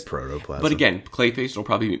Clayface, you said protoplasm. But again, Clayface will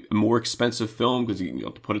probably be a more expensive film because you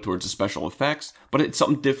have to put it towards the special effects. But it's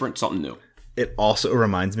something different, something new. It also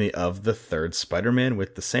reminds me of the third Spider-Man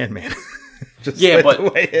with the Sandman. But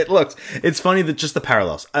the way it looks. It's funny that just the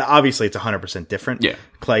parallels. Obviously, it's 100% different. Yeah.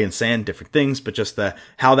 Clay and sand, different things, but just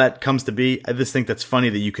how that comes to be. I just think that's funny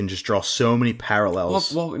that you can just draw so many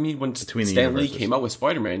parallels. Well, I mean, when Stan Lee came out with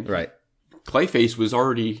Spider-Man, right? Clayface was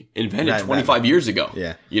already invented 25 years ago.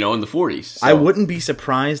 Yeah. In the 40s. So. I wouldn't be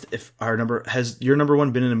surprised if has your number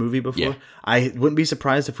 1 been in a movie before? Yeah. I wouldn't be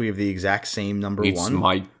surprised if we have the exact same number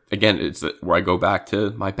 1. It's where I go back to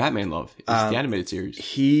my Batman love. It's the animated series.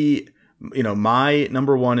 My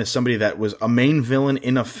number 1 is somebody that was a main villain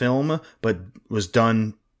in a film, but was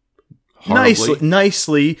done horribly.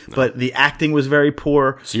 nicely, but the acting was very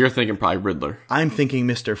poor. So you're thinking probably Riddler. I'm thinking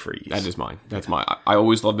Mr. Freeze. That is mine. That's mine. I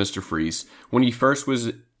always loved Mr. Freeze. When he first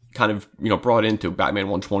was kind of, brought into Batman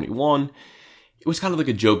 121, it was kind of like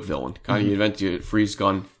a joke villain. Kind of you invent Freeze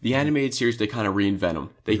gun. The animated series, they kind of reinvent him.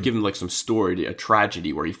 They give him like some story, a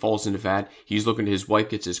tragedy where he falls into vat. He's looking at his wife,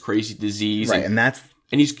 gets this crazy disease. Right,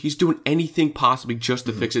 and he's doing anything possibly just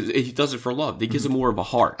to fix it. He does it for love. He gives him more of a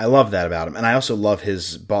heart. I love that about him. And I also love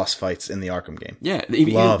his boss fights in the Arkham game. Yeah,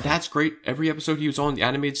 that's great. Every episode he was on, the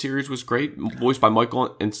animated series was great. Voiced by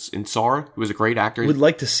Michael Ansara, who was a great actor. Would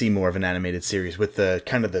like to see more of an animated series with the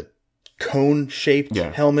kind of the cone-shaped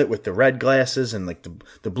helmet with the red glasses and like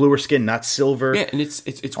the bluer skin, not silver. Yeah, and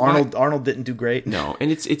it's Arnold didn't do great. No,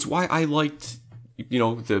 and it's why I liked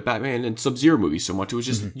the Batman and Sub-Zero movies so much. It was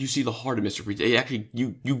just you see the heart of Mr. Freeze. Actually,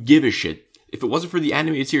 you give a shit. If it wasn't for the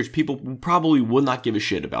animated series, people probably would not give a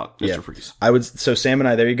shit about Mr. Freeze. So Sam and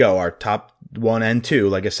I, there you go. Our top 1 and 2,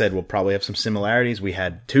 like I said, will probably have some similarities. We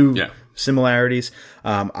had 2 similarities.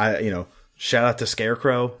 Shout out to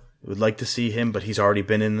Scarecrow. Would like to see him, but he's already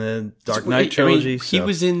been in the Dark Knight trilogy. He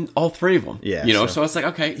was in all 3 of them. Yeah, so it's like,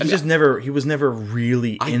 okay. He was never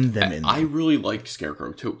really in them. I really like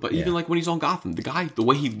Scarecrow too, but even like when he's on Gotham, the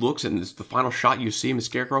way he looks and the final shot you see him as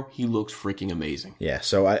Scarecrow, he looks freaking amazing. Yeah,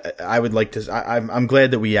 so I would like to. I'm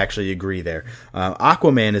glad that we actually agree there.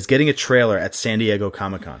 Aquaman is getting a trailer at San Diego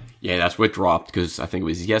Comic-Con. Yeah, that's what dropped because I think it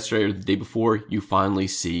was yesterday or the day before. You finally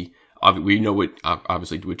see. We know what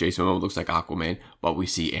Jason Momoa looks like Aquaman, but we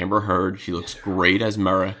see Amber Heard. She looks great as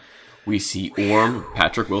Mera. We see Orm.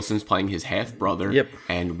 Patrick Wilson's playing his half brother. Yep.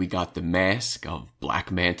 And we got the mask of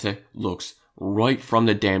Black Manta. Looks right from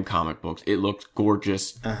the damn comic books. It looks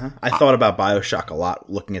gorgeous. I thought about BioShock a lot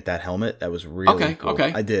looking at that helmet. That was really cool.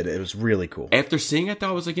 Okay. I did. It was really cool. After seeing it, though,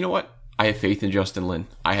 I was like, you know what? I have faith in Justin Lin.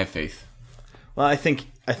 I have faith. Well, I think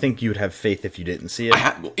you would have faith if you didn't see it.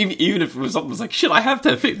 Even if it was something was like, shit, I have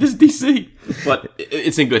to have faith. This is DC. But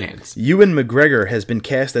it's in good hands. Ewan McGregor has been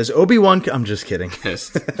cast as Obi-Wan... I'm just kidding.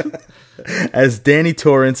 As Danny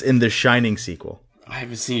Torrance in the Shining sequel. I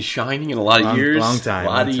haven't seen Shining in a lot of years. Long time. A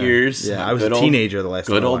lot of years. Yeah, I was a teenager the last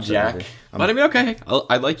time. Good old Jack. But I mean, okay.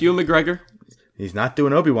 I like Ewan McGregor. He's not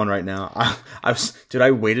doing Obi-Wan right now.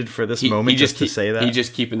 I waited for this moment just to say that.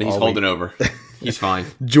 He's holding over. He's fine.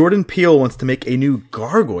 Jordan Peele wants to make a new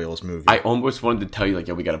Gargoyles movie. I almost wanted to tell you,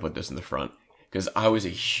 we got to put this in the front. Because I was a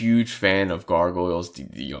huge fan of Gargoyles.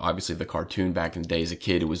 Obviously, the cartoon back in the day as a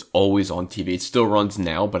kid, it was always on TV. It still runs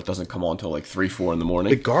now, but it doesn't come on until 3, 4 in the morning.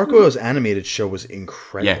 The Gargoyles animated show was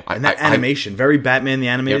incredible. Yeah, and that animation, very Batman the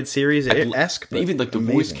Animated Series-esque. Even the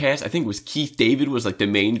voice cast, I think it was Keith David was the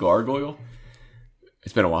main Gargoyle.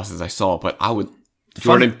 It's been a while since I saw it, but I would...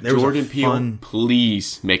 Jordan Peele,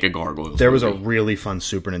 please make a Gargoyles. There was a really fun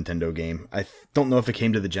Super Nintendo game. I don't know if it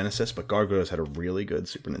came to the Genesis, but Gargoyles had a really good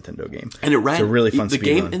Super Nintendo game. And it ran. It's a really fun the speed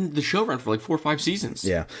game run. and the show ran for 4 or 5 seasons.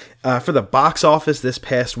 Yeah. For the box office this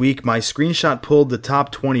past week, my screenshot pulled the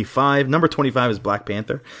top 25. Number 25 is Black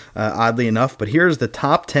Panther, oddly enough. But here's the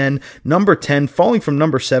top 10. Number 10, falling from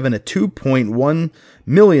number 7 at $2.1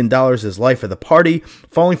 million is Life of the Party.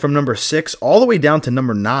 Falling from number 6 all the way down to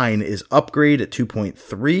number 9 is Upgrade at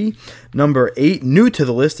 2.3. Number 8, new to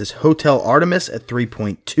the list, is Hotel Artemis at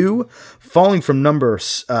 3.2. Falling from number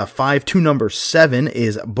 5 to number 7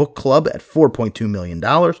 is Book Club at $4.2 million.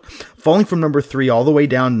 Falling from number 3 all the way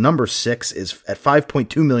down, number 6 is at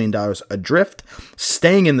 $5.2 million, Adrift.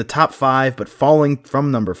 Staying in the top 5, but falling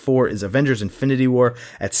from number 4 is Avengers Infinity War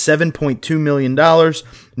at $7.2 million.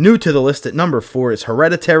 New to the list at number 4 is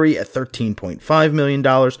Hereditary at $13.5 million.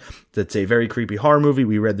 That's a very creepy horror movie.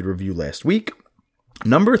 We read the review last week.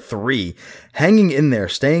 Number 3, hanging in there,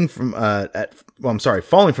 falling from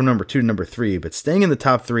number 2 to number 3, but staying in the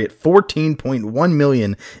top 3 at $14.1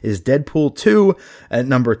 million is Deadpool 2. At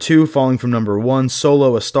number 2, falling from number 1,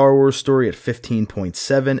 Solo, a Star Wars Story at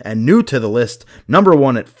 $15.7, and new to the list, number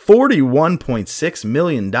 1 at $41.6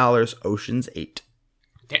 million, Ocean's 8.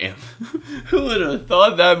 Damn. Who would have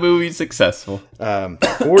thought that movie successful?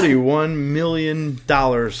 $41 million.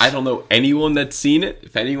 I don't know anyone that's seen it.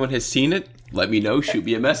 If anyone has seen it, let me know. Shoot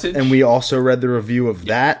me a message. And we also read the review of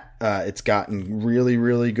that. It's gotten really,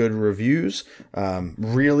 really good reviews.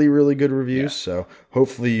 Really, really good reviews. Yeah. So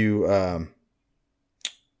hopefully you,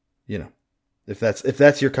 if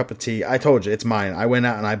that's your cup of tea, I told you it's mine. I went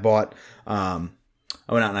out and I bought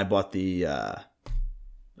the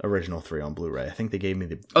original 3 on Blu-ray. I think they gave me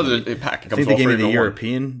the pack. I think they gave me the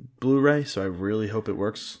European Blu-ray, so I really hope it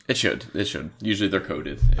works. It should. Usually they're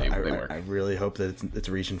coded. They work. I really hope that it's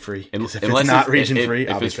region free. If it's not region free,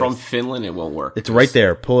 if it's from Finland, it won't work. It's right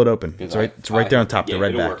there. Pull it open. It's right there on top. The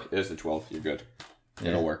red back. Work. There's the 12. You're good.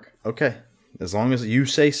 It'll work. Okay. As long as you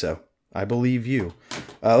say so. I believe you.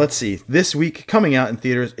 Let's see. This week, coming out in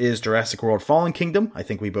theaters is Jurassic World Fallen Kingdom. I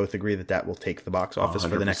think we both agree that will take the box office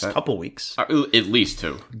for the next couple weeks. At least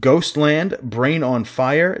 2. Ghostland, Brain on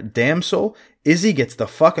Fire, Damsel, Izzy Gets the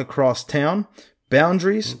Fuck Across Town,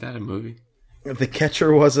 Boundaries. Isn't that a movie? The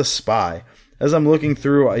Catcher Was a Spy. As I'm looking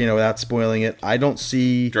through, without spoiling it, I don't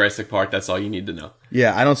see... Jurassic Park, that's all you need to know.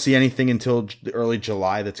 Yeah, I don't see anything until early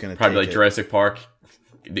July that's going to probably like Jurassic Park,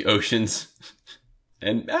 The Oceans...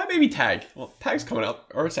 And maybe Tag. Well, Tag's coming out,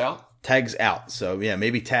 or it's out. Tag's out. So, yeah,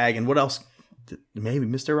 maybe Tag. And what else? Maybe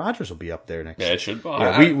Mr. Rogers will be up there next. Yeah, it should be.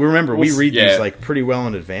 Yeah, we read these like pretty well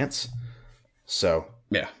in advance. So,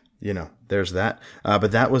 yeah. There's that.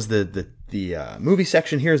 But that was the movie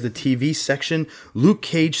section. Here's the TV section. Luke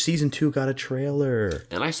Cage Season 2 got a trailer.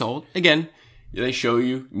 And I saw it. Again, they show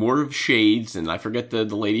you more of shades. And I forget the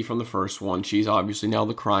lady from the first one. She's obviously now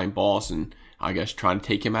the crime boss. And I guess trying to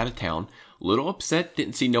take him out of town. Little upset,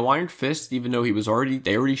 didn't see no Iron Fist, even though they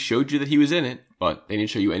already showed you that he was in it, but they didn't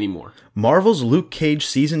show you any more. Marvel's Luke Cage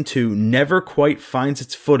Season 2 never quite finds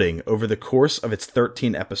its footing over the course of its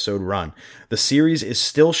 13-episode run. The series is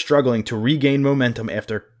still struggling to regain momentum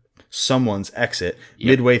after someone's exit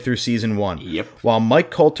midway through Season 1. Yep. While Mike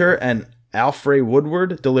Coulter and Alfre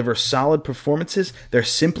Woodward deliver solid performances, there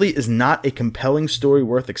simply is not a compelling story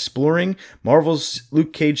worth exploring. Marvel's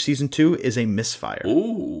Luke Cage Season 2 is a misfire.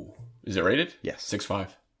 Ooh. Is it rated? Yes. 6.5.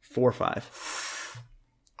 4.5.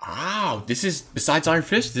 Wow. This is, besides Iron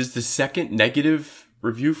Fist, this is the second negative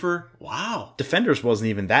review for... Wow. Defenders wasn't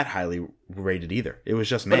even that highly rated either. It was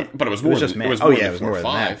just man. But it was more just man. It was more than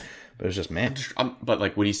that. But it was just man. But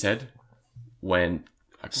like what he said when...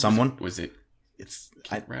 Was it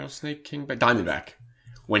Rattlesnake King? Diamondback.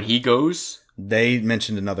 When he goes... They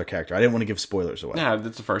mentioned another character. I didn't want to give spoilers away. Nah,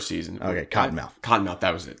 that's the first season. Okay, Cottonmouth. Cottonmouth,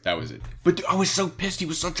 that was it. But dude, I was so pissed. He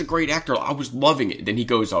was such a great actor. I was loving it. Then he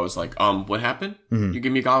goes, I was like, what happened? Mm-hmm. You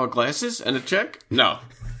give me a guy with glasses and a check? No.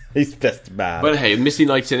 He's pissed bad. But hey, Misty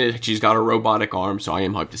Knight's in it. She's got a robotic arm, so I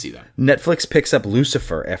am hyped to see that. Netflix picks up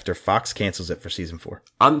Lucifer after Fox cancels it for season 4.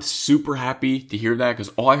 I'm super happy to hear that because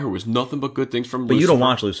all I heard was nothing but good things from Lucifer. But you don't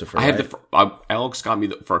watch Lucifer, I have Alex got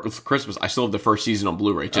me for Christmas. I still have the first season on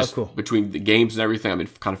Blu-ray. Just cool. Between the games and everything, I've been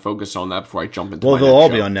kind of focused on that before I jump into Well, they'll all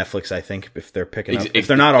be on Netflix, I think, if they're picking up. If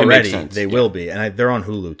they're not already, they will be. And they're on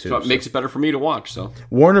Hulu, too. So it makes it better for me to watch. So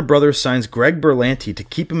Warner Brothers signs Greg Berlanti to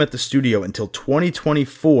keep him at the studio until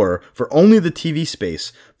 2024 for only the TV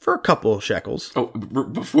space for a couple of shekels. Oh,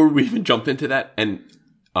 before we even jump into that, and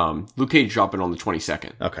Luke Cage dropping on the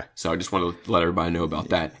 22nd. Okay. So I just want to let everybody know about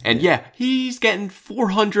that. And yeah, he's getting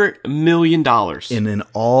 $400 million. In an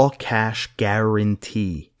all-cash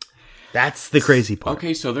guarantee. That's the crazy part.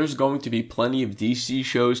 Okay, so there's going to be plenty of DC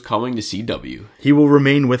shows coming to CW. He will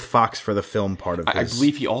remain with Fox for the film part of I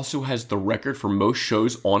believe he also has the record for most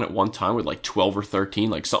shows on at one time with like 12 or 13,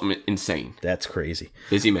 like something insane. That's crazy.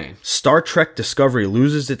 Busy man. Star Trek Discovery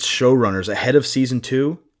loses its showrunners ahead of season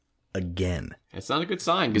 2 again. It's not a good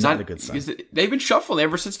sign. Not a good sign. They've been shuffling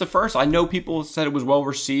ever since the first. I know people said it was well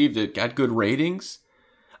received. It got good ratings.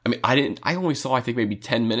 I mean, I only saw, I think, maybe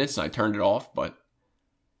 10 minutes and I turned it off, but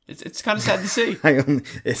it's kind of sad to see.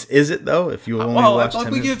 Is it though? If you only watch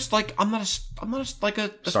 10 minutes? I'm not a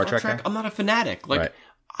Star Trek guy? I'm not a fanatic. Like, right.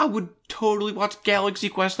 I would totally watch Galaxy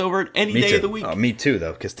Quest over it any day of the week. Oh, me too,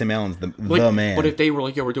 though, because Tim Allen's the man. But if they were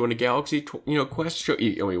like, we're doing a Galaxy Quest show,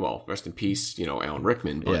 well, rest in peace, Alan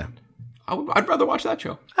Rickman. But yeah. I'd rather watch that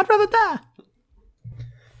show. I'd rather die.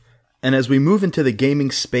 And as we move into the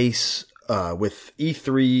gaming space, with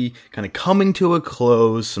E3 kind of coming to a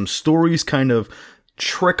close, some stories kind of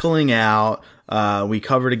trickling out. We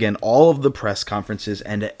covered, again, all of the press conferences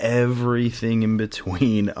and everything in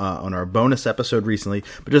between on our bonus episode recently.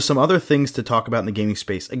 But just some other things to talk about in the gaming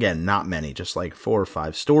space. Again, not many, just like 4 or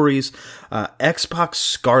 5 stories. Xbox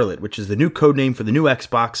Scarlet, which is the new codename for the new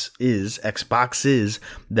Xboxes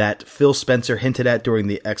that Phil Spencer hinted at during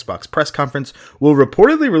the Xbox press conference, will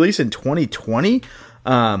reportedly release in 2020.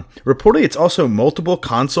 Reportedly, it's also multiple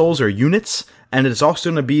consoles or units. And it's also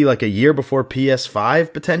going to be like a year before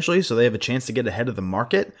PS5, potentially, so they have a chance to get ahead of the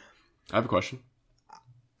market. I have a question.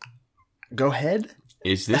 Go ahead.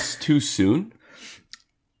 Is this too soon?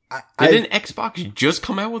 Didn't Xbox just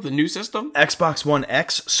come out with a new system? Xbox One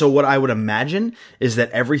X. So what I would imagine is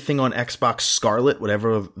that everything on Xbox Scarlet,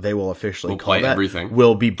 whatever they will officially call that,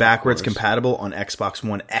 will be backwards compatible on Xbox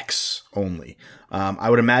One X only. I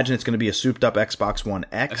would imagine it's going to be a souped-up Xbox One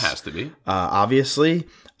X. It has to be. Obviously.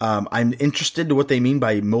 I'm interested to what they mean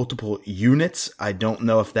by multiple units. I don't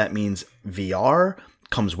know if that means VR,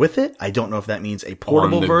 comes with it. I don't know if that means a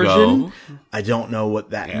portable On the version. go. I don't know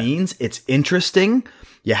what that means. It's interesting.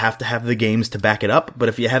 You have to have the games to back it up. But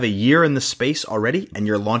if you have a year in the space already and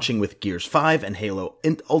you're launching with Gears 5 and Halo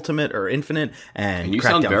Ultimate or Infinite and you Crackdown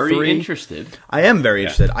sound very 3, interested. I am very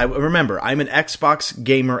interested. I remember, I'm an Xbox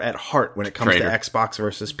gamer at heart when it comes Traitor. to Xbox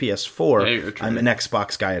versus PS4. Yeah, you're a traitor. I'm an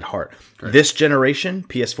Xbox guy at heart. This generation,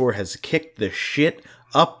 PS4 has kicked the shit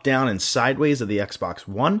up, down, and sideways of the Xbox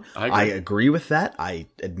One. I agree with that. I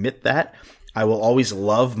admit that. I will always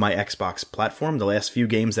love my Xbox platform. The last few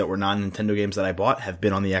games that were non-Nintendo games that I bought have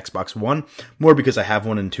been on the Xbox One, more because I have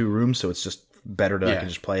one in 2 rooms, so it's just better that I can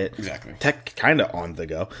just play it exactly. kind of on the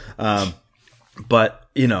go. But,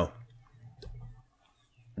 you know,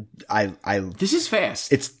 This is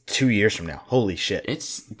fast. It's 2 years from now. Holy shit.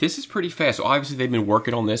 This is pretty fast. So obviously they've been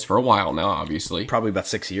working on this for a while now, obviously. Probably about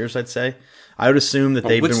 6 years, I'd say. I would assume that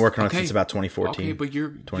they've been working on it since about 2014. Okay, but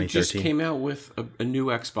you just came out with a new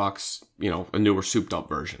Xbox, a newer souped up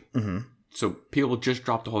version. Mm-hmm. So people just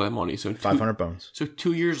dropped all that money. So 500 bones. So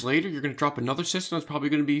 2 years later, you're going to drop another system that's probably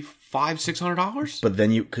going to be $500-$600.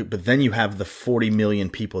 But then you have the 40 million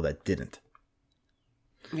people that didn't.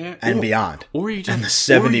 Yeah, and beyond. Or you just, and the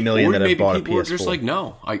 70 million that have bought a PS4. People are just like,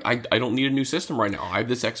 no, I don't need a new system right now. I have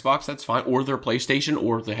this Xbox, that's fine. Or their PlayStation,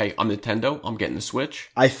 or hey, I'm Nintendo, I'm getting the Switch.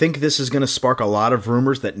 I think this is going to spark a lot of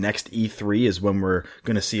rumors that next E3 is when we're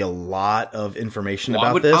going to see a lot of information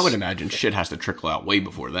about this. I would imagine shit has to trickle out way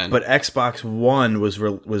before then. But Xbox One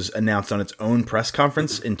was announced on its own press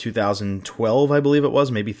conference in 2012, I believe it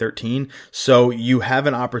was, maybe 13. So you have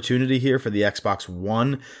an opportunity here for the Xbox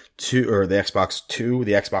One or the Xbox 2,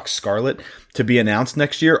 the Xbox Scarlet, to be announced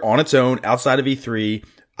next year on its own outside of E3.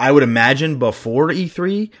 I would imagine before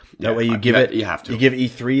E3. That way you give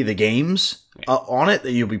E3 the games on it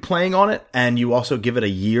that you'll be playing on it, and you also give it a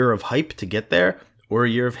year of hype to get there, or a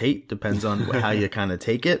year of hate, depends on how you kind of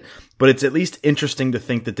take it. But it's at least interesting to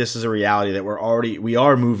think that this is a reality that we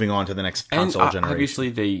are moving on to the next console generation. Obviously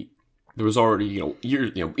there was already,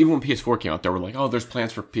 even when PS4 came out, they were like, oh, there's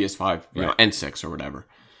plans for PS5, and 6 or whatever.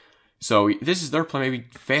 So this is their plan, maybe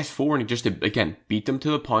fast forward and just to, again, beat them to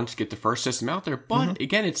the punch, get the first system out there. But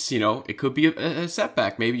again, it's, it could be a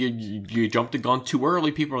setback. Maybe you jumped the gun too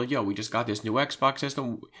early. People are like, yo, we just got this new Xbox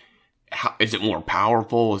system. Is it more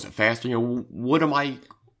powerful? Is it faster?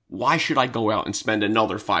 Why should I go out and spend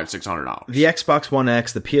another $500-$600? The Xbox One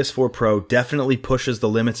X, the PS4 Pro definitely pushes the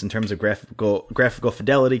limits in terms of graphical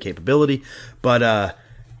fidelity, capability. But,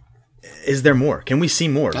 is there more? Can we see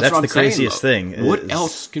more? That's the craziest thing. What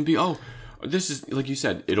else can be? Oh, this is like you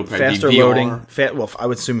said. It'll probably faster be VR. loading. I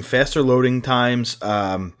would assume faster loading times,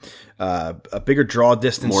 a bigger draw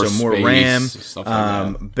distance, more so more space, RAM, stuff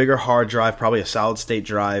like that. Bigger hard drive, probably a solid state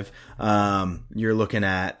drive. You're looking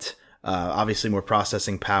at obviously more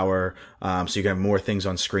processing power, so you can have more things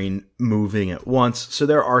on screen moving at once. So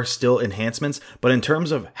there are still enhancements, but in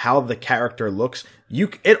terms of how the character looks,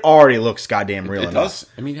 it already looks goddamn real enough. It does.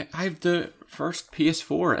 I mean, I have the first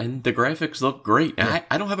PS4, and the graphics look great. And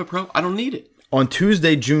I don't have a Pro. I don't need it. On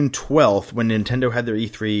Tuesday, June 12th, when Nintendo had their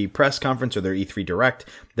E3 press conference or their E3 Direct,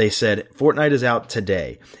 they said, Fortnite is out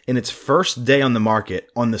today. In its first day on the market,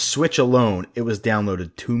 on the Switch alone, it was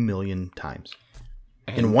downloaded 2 million times.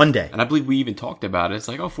 In one day. And I believe we even talked about it. It's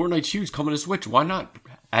like, oh, Fortnite's huge, coming to Switch. Why not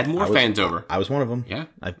add more fans over? I was one of them. Yeah.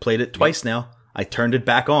 I've played it twice now. I turned it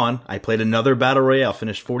back on. I played another Battle Royale,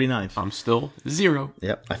 finished 49th. I'm still 0.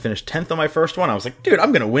 Yep. I finished 10th on my first one. I was like, dude,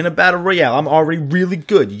 I'm going to win a Battle Royale. I'm already really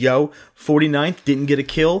good, yo. 49th, didn't get a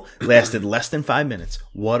kill, lasted less than 5 minutes.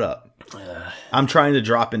 What up? I'm trying to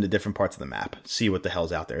drop into different parts of the map, see what the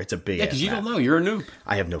hell's out there. It's a big ass because you map. don't know. You're a noob.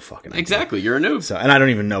 I have no fucking idea. Exactly, you're a noob. So, and I don't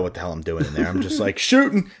even know what the hell I'm doing in there. I'm just like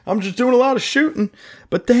shooting. I'm just doing a lot of shooting.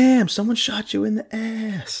 But damn, someone shot you in the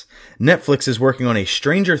ass. Netflix is working on a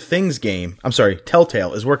Stranger Things game. I'm sorry,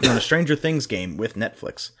 Telltale is working on a Stranger Things game with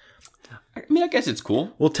Netflix. I mean, I guess it's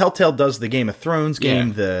cool. Well, Telltale does the Game of Thrones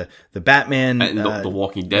game, the Batman, and the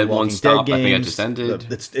Walking Dead one stopped. I think it just ended.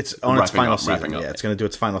 It's on its final season. Yeah, it's going to do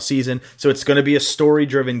its final season. So it's going to be a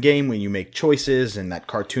story-driven game when you make choices and that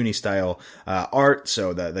cartoony style art.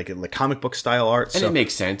 So the comic book style art. And it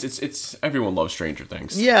makes sense. It's everyone loves Stranger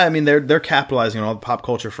Things. Yeah, I mean they're capitalizing on all the pop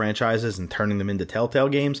culture franchises and turning them into Telltale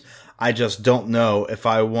games. I just don't know if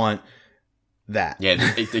I want that. Yeah,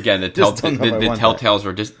 again, the Telltales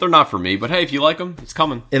are just, they're not for me, but hey, if you like them, it's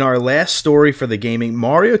coming. In our last story for the gaming,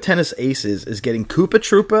 Mario Tennis Aces is getting Koopa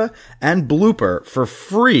Troopa and Blooper for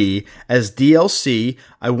free as DLC.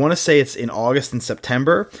 I want to say it's in August and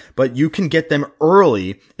September, but you can get them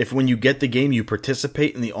early if when you get the game, you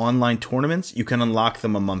participate in the online tournaments, you can unlock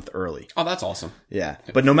them a month early. Oh, that's awesome. Yeah,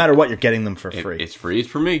 but no matter what, you're getting them for free. It's free. It's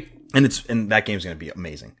for me. And that game's going to be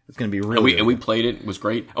amazing. It's going to be really and we played it. It was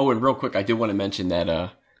great. Oh, and real quick, I did want to mention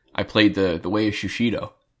that I played the Way of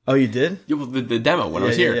Shushido. Oh, you did? Yeah, well, the demo when I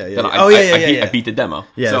was here. Yeah. I beat the demo.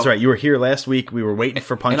 Yeah, so, that's right. You were here last week. We were waiting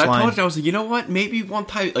for Punchline. And I told you, I was like, you know what? Maybe one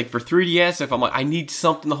time, like for 3DS, if I'm like, I need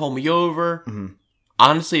something to hold me over. Mm-hmm.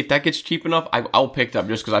 Honestly, if that gets cheap enough, I'll pick it up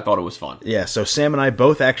just because I thought it was fun. Yeah, so Sam and I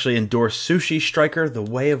both actually endorse Sushi Striker, The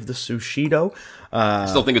Way of the Sushido. I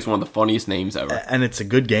still think it's one of the funniest names ever. And it's a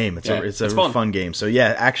good game. It's a fun game. So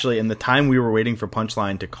yeah, actually, in the time we were waiting for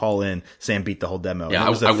Punchline to call in, Sam beat the whole demo. Yeah, it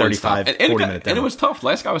was a 35, 40-minute demo. And it was tough.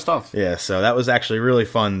 Last guy was tough. Yeah, so that was actually really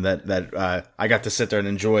fun that I got to sit there and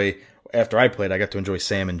enjoy. After I played, I got to enjoy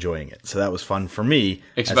Sam enjoying it. So that was fun for me.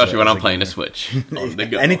 Especially when I'm playing the Switch.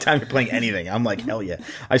 Anytime you're playing anything, I'm like, hell yeah.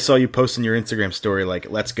 I saw you post in your Instagram story,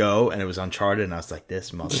 like, let's go, and it was Uncharted, and I was like,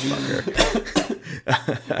 this motherfucker.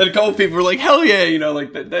 And a couple people were like, hell yeah,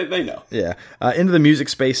 like, they know. Yeah. Into the music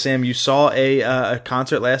space, Sam, you saw a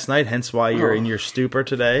concert last night, hence why you're in your stupor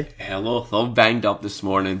today. Yeah, a little banged up this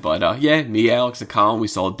morning, but me, Alex, and Colin, we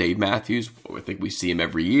saw Dave Matthews. I think we see him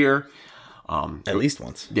every year. At least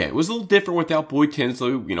once. Yeah, it was a little different without Boyd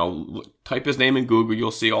Tinsley. Type his name in Google,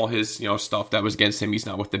 you'll see all his, stuff that was against him. He's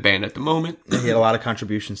not with the band at the moment. He had a lot of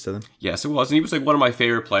contributions to them. Yes, it was. And he was like one of my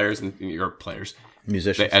favorite players and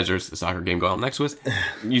musicians. As there's the soccer game going on next with.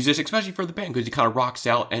 Musicians, especially for the band, because he kind of rocks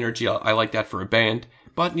out energy. I like that for a band.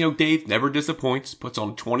 But, Dave never disappoints. Puts on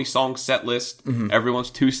a 20-song set list. Mm-hmm. Everyone's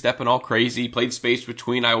two-stepping all crazy. Played Space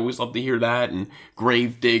Between. I always love to hear that. And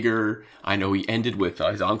Gravedigger. I know he ended with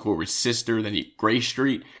his encore with Sister. Then Gray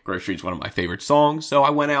Street. Gray Street's one of my favorite songs. So I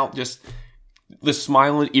went out just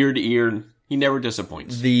smiling ear to ear. He never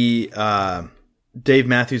disappoints. The Dave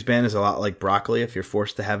Matthews Band is a lot like broccoli. If you're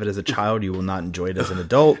forced to have it as a child, you will not enjoy it as an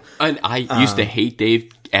adult. And I used to hate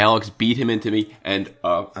Dave. Alex beat him into me, and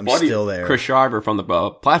I'm still there. Chris Schreiber from the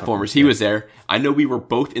Platformers, he was there. I know we were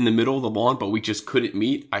both in the middle of the lawn, but we just couldn't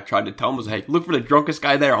meet. I tried to tell him, hey, look for the drunkest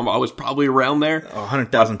guy there. I was probably around there.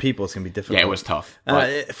 100,000 people, it's going to be difficult. Yeah, it was tough.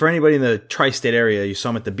 For anybody in the tri-state area, you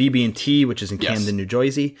saw him at the BB&T, which is in Camden, New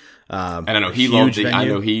Jersey. And I know he loved it. I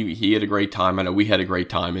know he had a great time. I know we had a great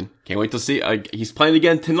time, and can't wait to see. He's playing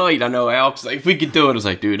again tonight. I know Alex, if we could do it, I was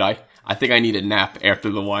like, dude, I think I need a nap after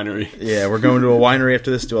the winery. Yeah, we're going to a winery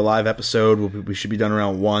after this, do a live episode. We should be done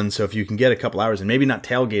around 1, so if you can get a couple hours, and maybe not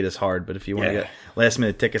tailgate as hard, but if you want to get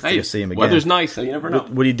last-minute tickets to go see him again. Weather's nice, so you never know.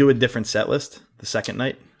 Would he do a different set list the second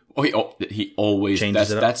night? He always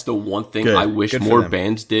changes it up. That's the one thing I wish more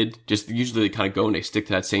bands did. Just usually they kind of go and they stick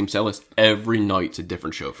to that same set list. Every night's a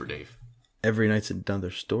different show for Dave. Every night's another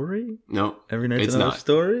story? No. Every night's another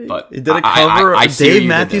story? But he did a cover. Dave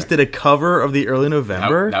Matthews did a cover of the Early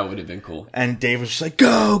November. That would have been cool. And Dave was just like,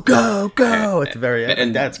 go, go, go at the very end.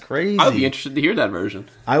 And that's crazy. I would be interested to hear that version.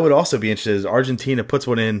 I would also be interested as Argentina puts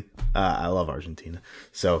one in. I love Argentina.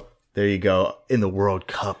 So there you go. In the World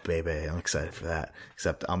Cup, baby. I'm excited for that.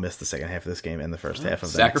 Except I'll miss the second half of this game and the first half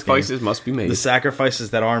of the sacrifices must be made. The sacrifices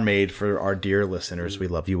that are made for our dear listeners. We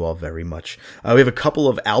love you all very much. We have a couple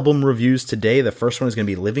of album reviews today. The first one is going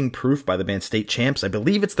to be Living Proof by the band State Champs. I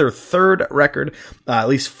believe it's their third record, at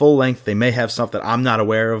least full length. They may have stuff that I'm not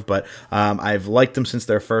aware of, but I've liked them since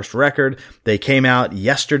their first record. They came out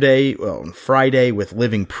yesterday, on Friday, with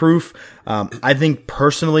Living Proof. I think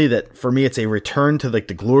personally that for me it's a return to like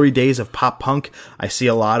the glory days of pop punk. I see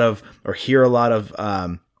a lot of, or hear a lot of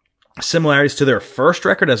similarities to their first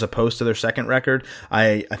record as opposed to their second record.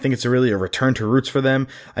 I think it's really a return to roots for them.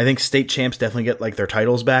 I think State Champs definitely get like their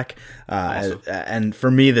titles back. Awesome. And for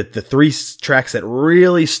me, the three tracks that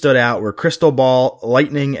really stood out were Crystal Ball,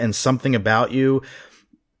 Lightning, and Something About You.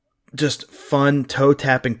 Just fun,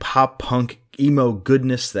 toe-tapping pop punk emo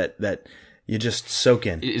goodness that you just soak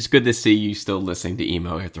in. It's good to see you still listening to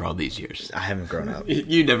emo after all these years. I haven't grown up.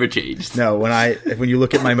 You never changed. No, when you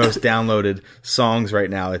look at my most downloaded songs right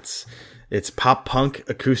now, it's pop punk,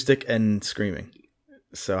 acoustic, and screaming.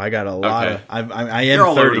 So I got a lot of. I am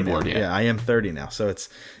You're 30 board, now. Yeah, I am 30 now. So it's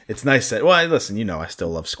nice that. Well, listen, I still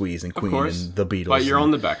love Squeeze and Queen and the Beatles. But you're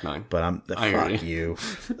on the back nine. But fuck you.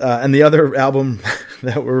 And the other album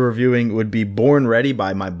that we're reviewing would be Born Ready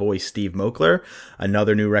by my boy Steve Mokler.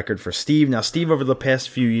 Another new record for Steve. Now, Steve, over the past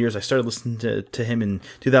few years, I started listening to him in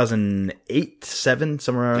 2008, 7,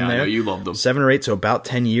 somewhere around there. I know you loved him. 7 or 8, so about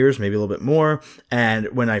 10 years, maybe a little bit more. And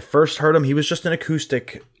when I first heard him, he was just an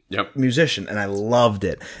acoustic musician, and I loved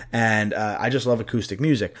it. And I just love acoustic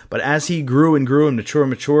music. But as he grew and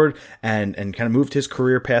matured and kind of moved his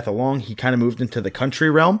career path along, he kind of moved into the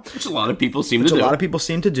country realm. Which a lot of people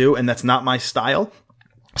seem to do, and that's not my style.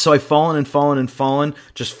 So I've fallen,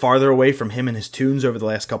 just farther away from him and his tunes over the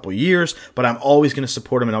last couple of years, but I'm always going to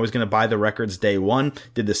support him and always going to buy the records day one.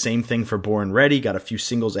 Did the same thing for Born Ready, got a few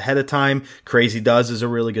singles ahead of time. Crazy Does is a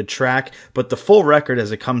really good track, but the full record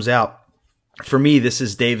as it comes out, for me, this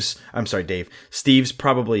is Steve's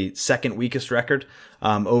probably second weakest record.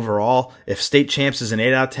 Overall, if State Champs is an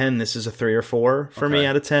 8 out of 10, this is a 3 or 4 for me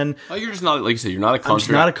out of 10. Oh, you're just not, like you said, you're not a country. I'm just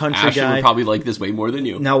not a country Ashton guy. would probably like this way more than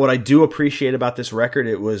you. Now, what I do appreciate about this record,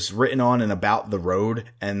 it was written on and about the road,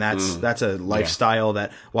 and that's a lifestyle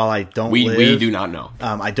that while I don't we do not know.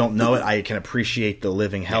 I don't know it. I can appreciate the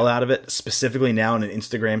living hell out of it, specifically now in an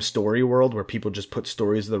Instagram story world where people just put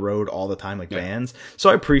stories of the road all the time, like bands. So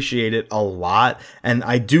I appreciate it a lot, and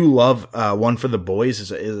I do love One for the Boys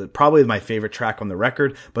is probably my favorite track on the record,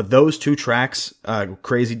 but those two tracks,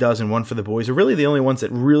 Crazy Does and One for the Boys, are really the only ones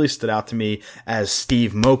that really stood out to me as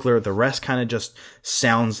Steve Moakler. The rest kind of just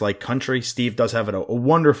sounds like country. Steve does have a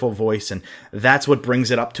wonderful voice, and that's what brings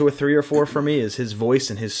it up to a 3 or 4 for me, is his voice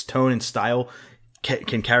and his tone and style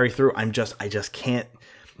can carry through. I just can't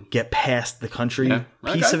get past the country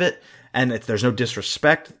piece of it. And there's no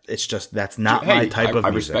disrespect. It's just that's not my type of music. I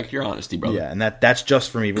respect your honesty, brother. Yeah, and that's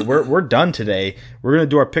just for me. But we're done today. We're gonna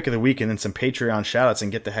do our pick of the week and then some Patreon shoutouts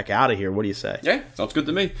and get the heck out of here. What do you say? Yeah, sounds good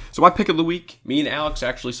to me. So my pick of the week, me and Alex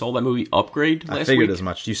actually saw that movie Upgrade last week. I figured as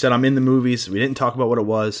much. You said I'm in the movies. We didn't talk about what it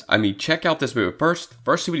was. I mean, check out this movie. First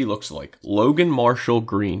see what he looks like. Logan Marshall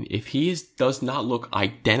Green. If he does not look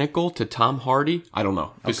identical to Tom Hardy, I don't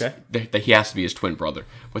know. Okay. He has to be his twin brother.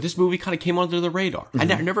 But this movie kind of came under the radar.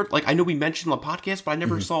 Mm-hmm. I never, I know we mentioned on the podcast, but I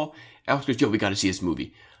never saw. Alex goes, yo, we got to see this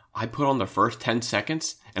movie. I put on the first 10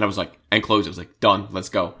 seconds, and I was like, and closed. I was like, done, let's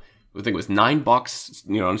go. I think it was $9,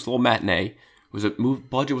 on this little matinee. It was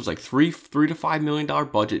budget was like $3 to $5 million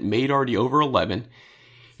budget, made already over 11.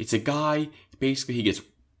 It's a guy, basically he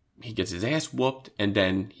gets his ass whooped, and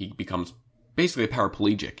then he becomes basically a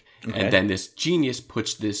paraplegic. Okay. And then this genius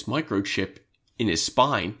puts this microchip in his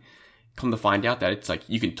spine. Come to find out that it's like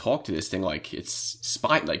you can talk to this thing like it's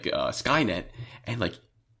Skynet, and like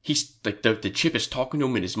he's like the chip is talking to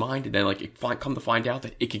him in his mind, and then come to find out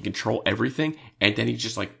that it can control everything, and then he's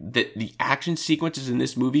just like the action sequences in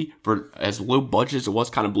this movie for as low budget as it was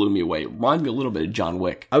kind of blew me away. It reminded me a little bit of John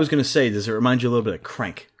Wick. I was gonna say, does it remind you a little bit of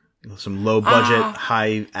Crank? Some low budget,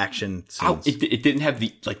 high action scenes. It didn't have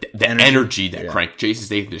the energy that Crank. Jason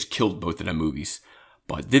Statham just killed both of them movies.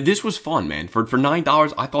 But this was fun, man. For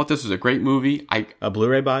 $9, I thought this was a great movie. A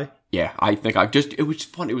Blu-ray buy? Yeah, I think it was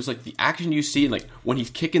fun. It was like the action you see, and like when he's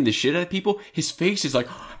kicking the shit out of people, his face is like,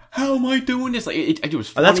 how am I doing this? Like it was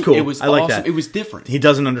funny. Oh, that's cool. It was I like awesome. that. It was different. He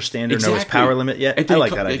doesn't understand or know his power limit yet. I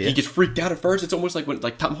like that idea. He gets freaked out at first. It's almost like when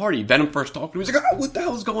Tom Hardy, Venom first talked to him. He's like, oh, what the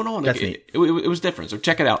hell is going on? That's neat. It was different. So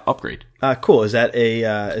check it out. Upgrade. Cool. Is that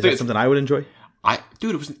that something I would enjoy?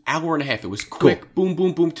 Dude, it was an hour and a half. It was quick, boom,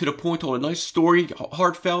 boom, boom, to the point. Told a nice story,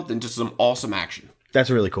 heartfelt, and just some awesome action. That's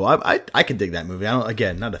really cool. I could dig that movie.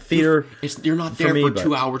 Not a theater. You're not there for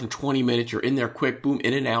 2 hours and 20 minutes. You're in there quick, boom,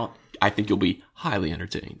 in and out. I think you'll be highly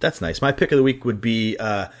entertained. That's nice. My pick of the week would be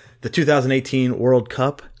the 2018 World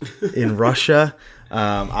Cup in Russia.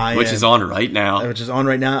 Which is on right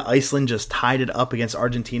now. Iceland just tied it up against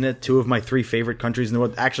Argentina, 2 of my 3 favorite countries in the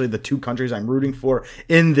world. Actually, the 2 countries I'm rooting for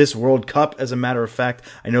in this World Cup, as a matter of fact.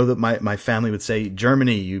 I know that my family would say,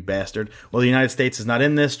 Germany, you bastard. Well, the United States is not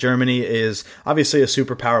in this. Germany is obviously a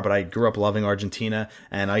superpower, but I grew up loving Argentina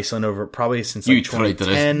and Iceland probably since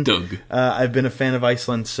 2010. I've been a fan of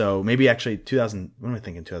Iceland, so maybe actually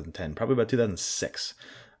 2010? Probably about 2006.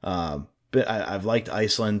 But I've liked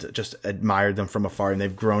Iceland, just admired them from afar, and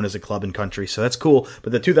they've grown as a club and country, so that's cool.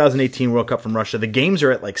 But the 2018 World Cup from Russia, the games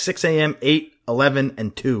are at 6 a.m., 8, 11,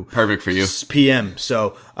 and 2. Perfect for you. p.m.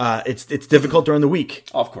 So it's difficult during the week.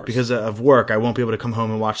 Of course. Because of work, I won't be able to come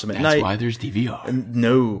home and watch them at night. That's why there's DVR.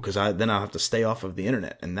 No, because then I'll have to stay off of the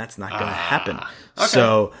internet, and that's not going to happen. Okay.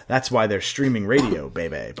 So that's why they're streaming radio,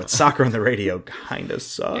 baby. But soccer on the radio kind of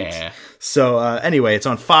sucks. Yeah. So anyway, it's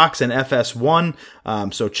on Fox and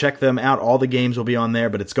FS1. So check them out. All the games will be on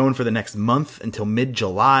there, but it's going for the next month until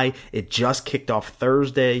mid-July. It just kicked off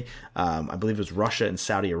Thursday. I believe it was Russia and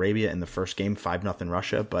Saudi Arabia in the first game, 5-0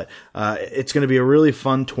 Russia. But it's going to be a really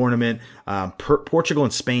fun tournament. Portugal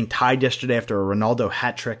and Spain tied yesterday after a Ronaldo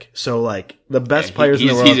hat trick. So the best players in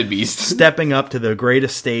the world, he's a beast. stepping up to the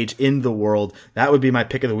greatest stage in the world. That would be my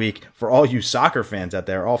pick of the week for all you soccer fans out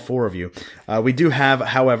there, all 4 of you. We do have,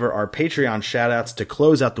 however, our Patreon shout-outs to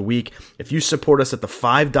close out the week. If you support us at the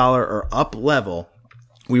 $5 or up level,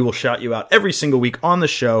 we will shout you out every single week on the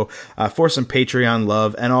show for some Patreon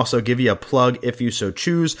love, and also give you a plug if you so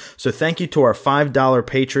choose. So thank you to our $5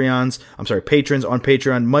 patrons on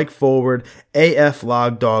Patreon, Mike Forward, AF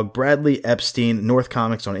Logdog, Bradley Epstein, North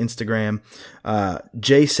Comics on Instagram,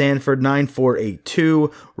 Jay Sanford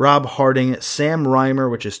 9482, Rob Harding, Sam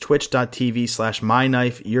Reimer, which is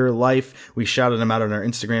twitch.tv/MyKnifeYourLife. We shouted him out on our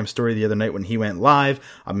Instagram story the other night when he went live.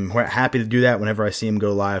 I'm happy to do that whenever I see him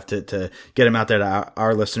go live to get him out there to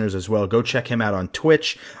our listeners as well. Go check him out on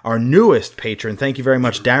Twitch. Our newest patron, thank you very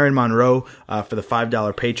much, Darren Monroe, for the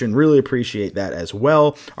 $5 patron. Really appreciate that as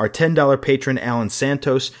well. Our $10 patron, Alan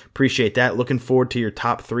Santos, appreciate that. Looking forward to your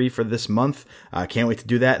top 3 for this month. Can't wait to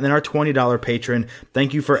do that. And then our $20 patron,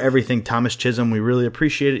 thank you for everything, Thomas Chisholm. We really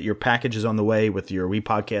appreciate it. Your package is on the way with your We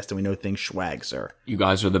Podcast and We Know Things swag, sir. You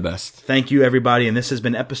guys are the best. Thank you, everybody. And this has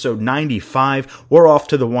been episode 95. We're off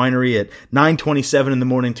to the winery at 9:27 in the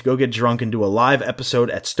morning to go get drunk and do a live episode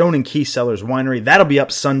at Stone and Key Cellars Winery. That'll be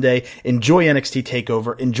up Sunday. Enjoy NXT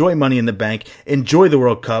TakeOver. Enjoy Money in the Bank. Enjoy the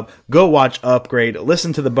World Cup. Go watch Upgrade.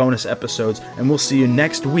 Listen to the bonus episodes. And we'll see you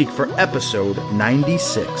next week for episode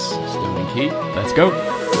 96. Stone and Key, let's go.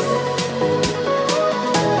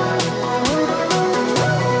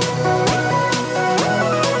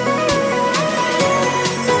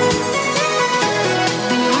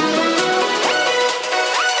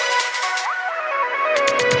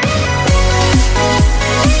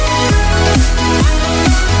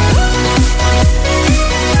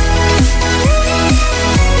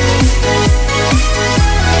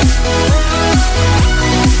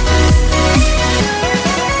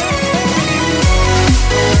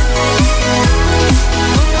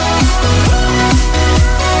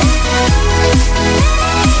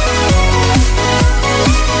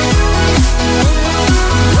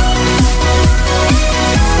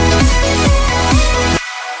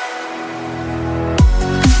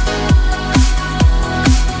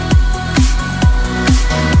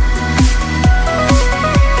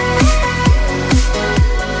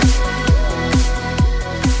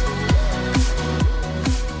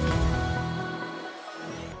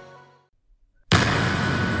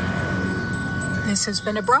 This has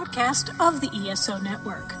been a broadcast of the ESO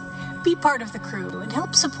Network. Be part of the crew and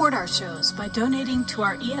help support our shows by donating to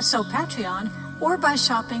our ESO Patreon or by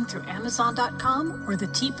shopping through Amazon.com or the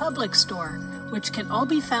TeePublic Store, which can all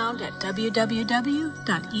be found at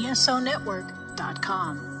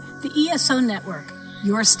www.esonetwork.com. The ESO Network,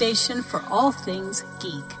 your station for all things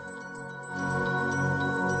geek.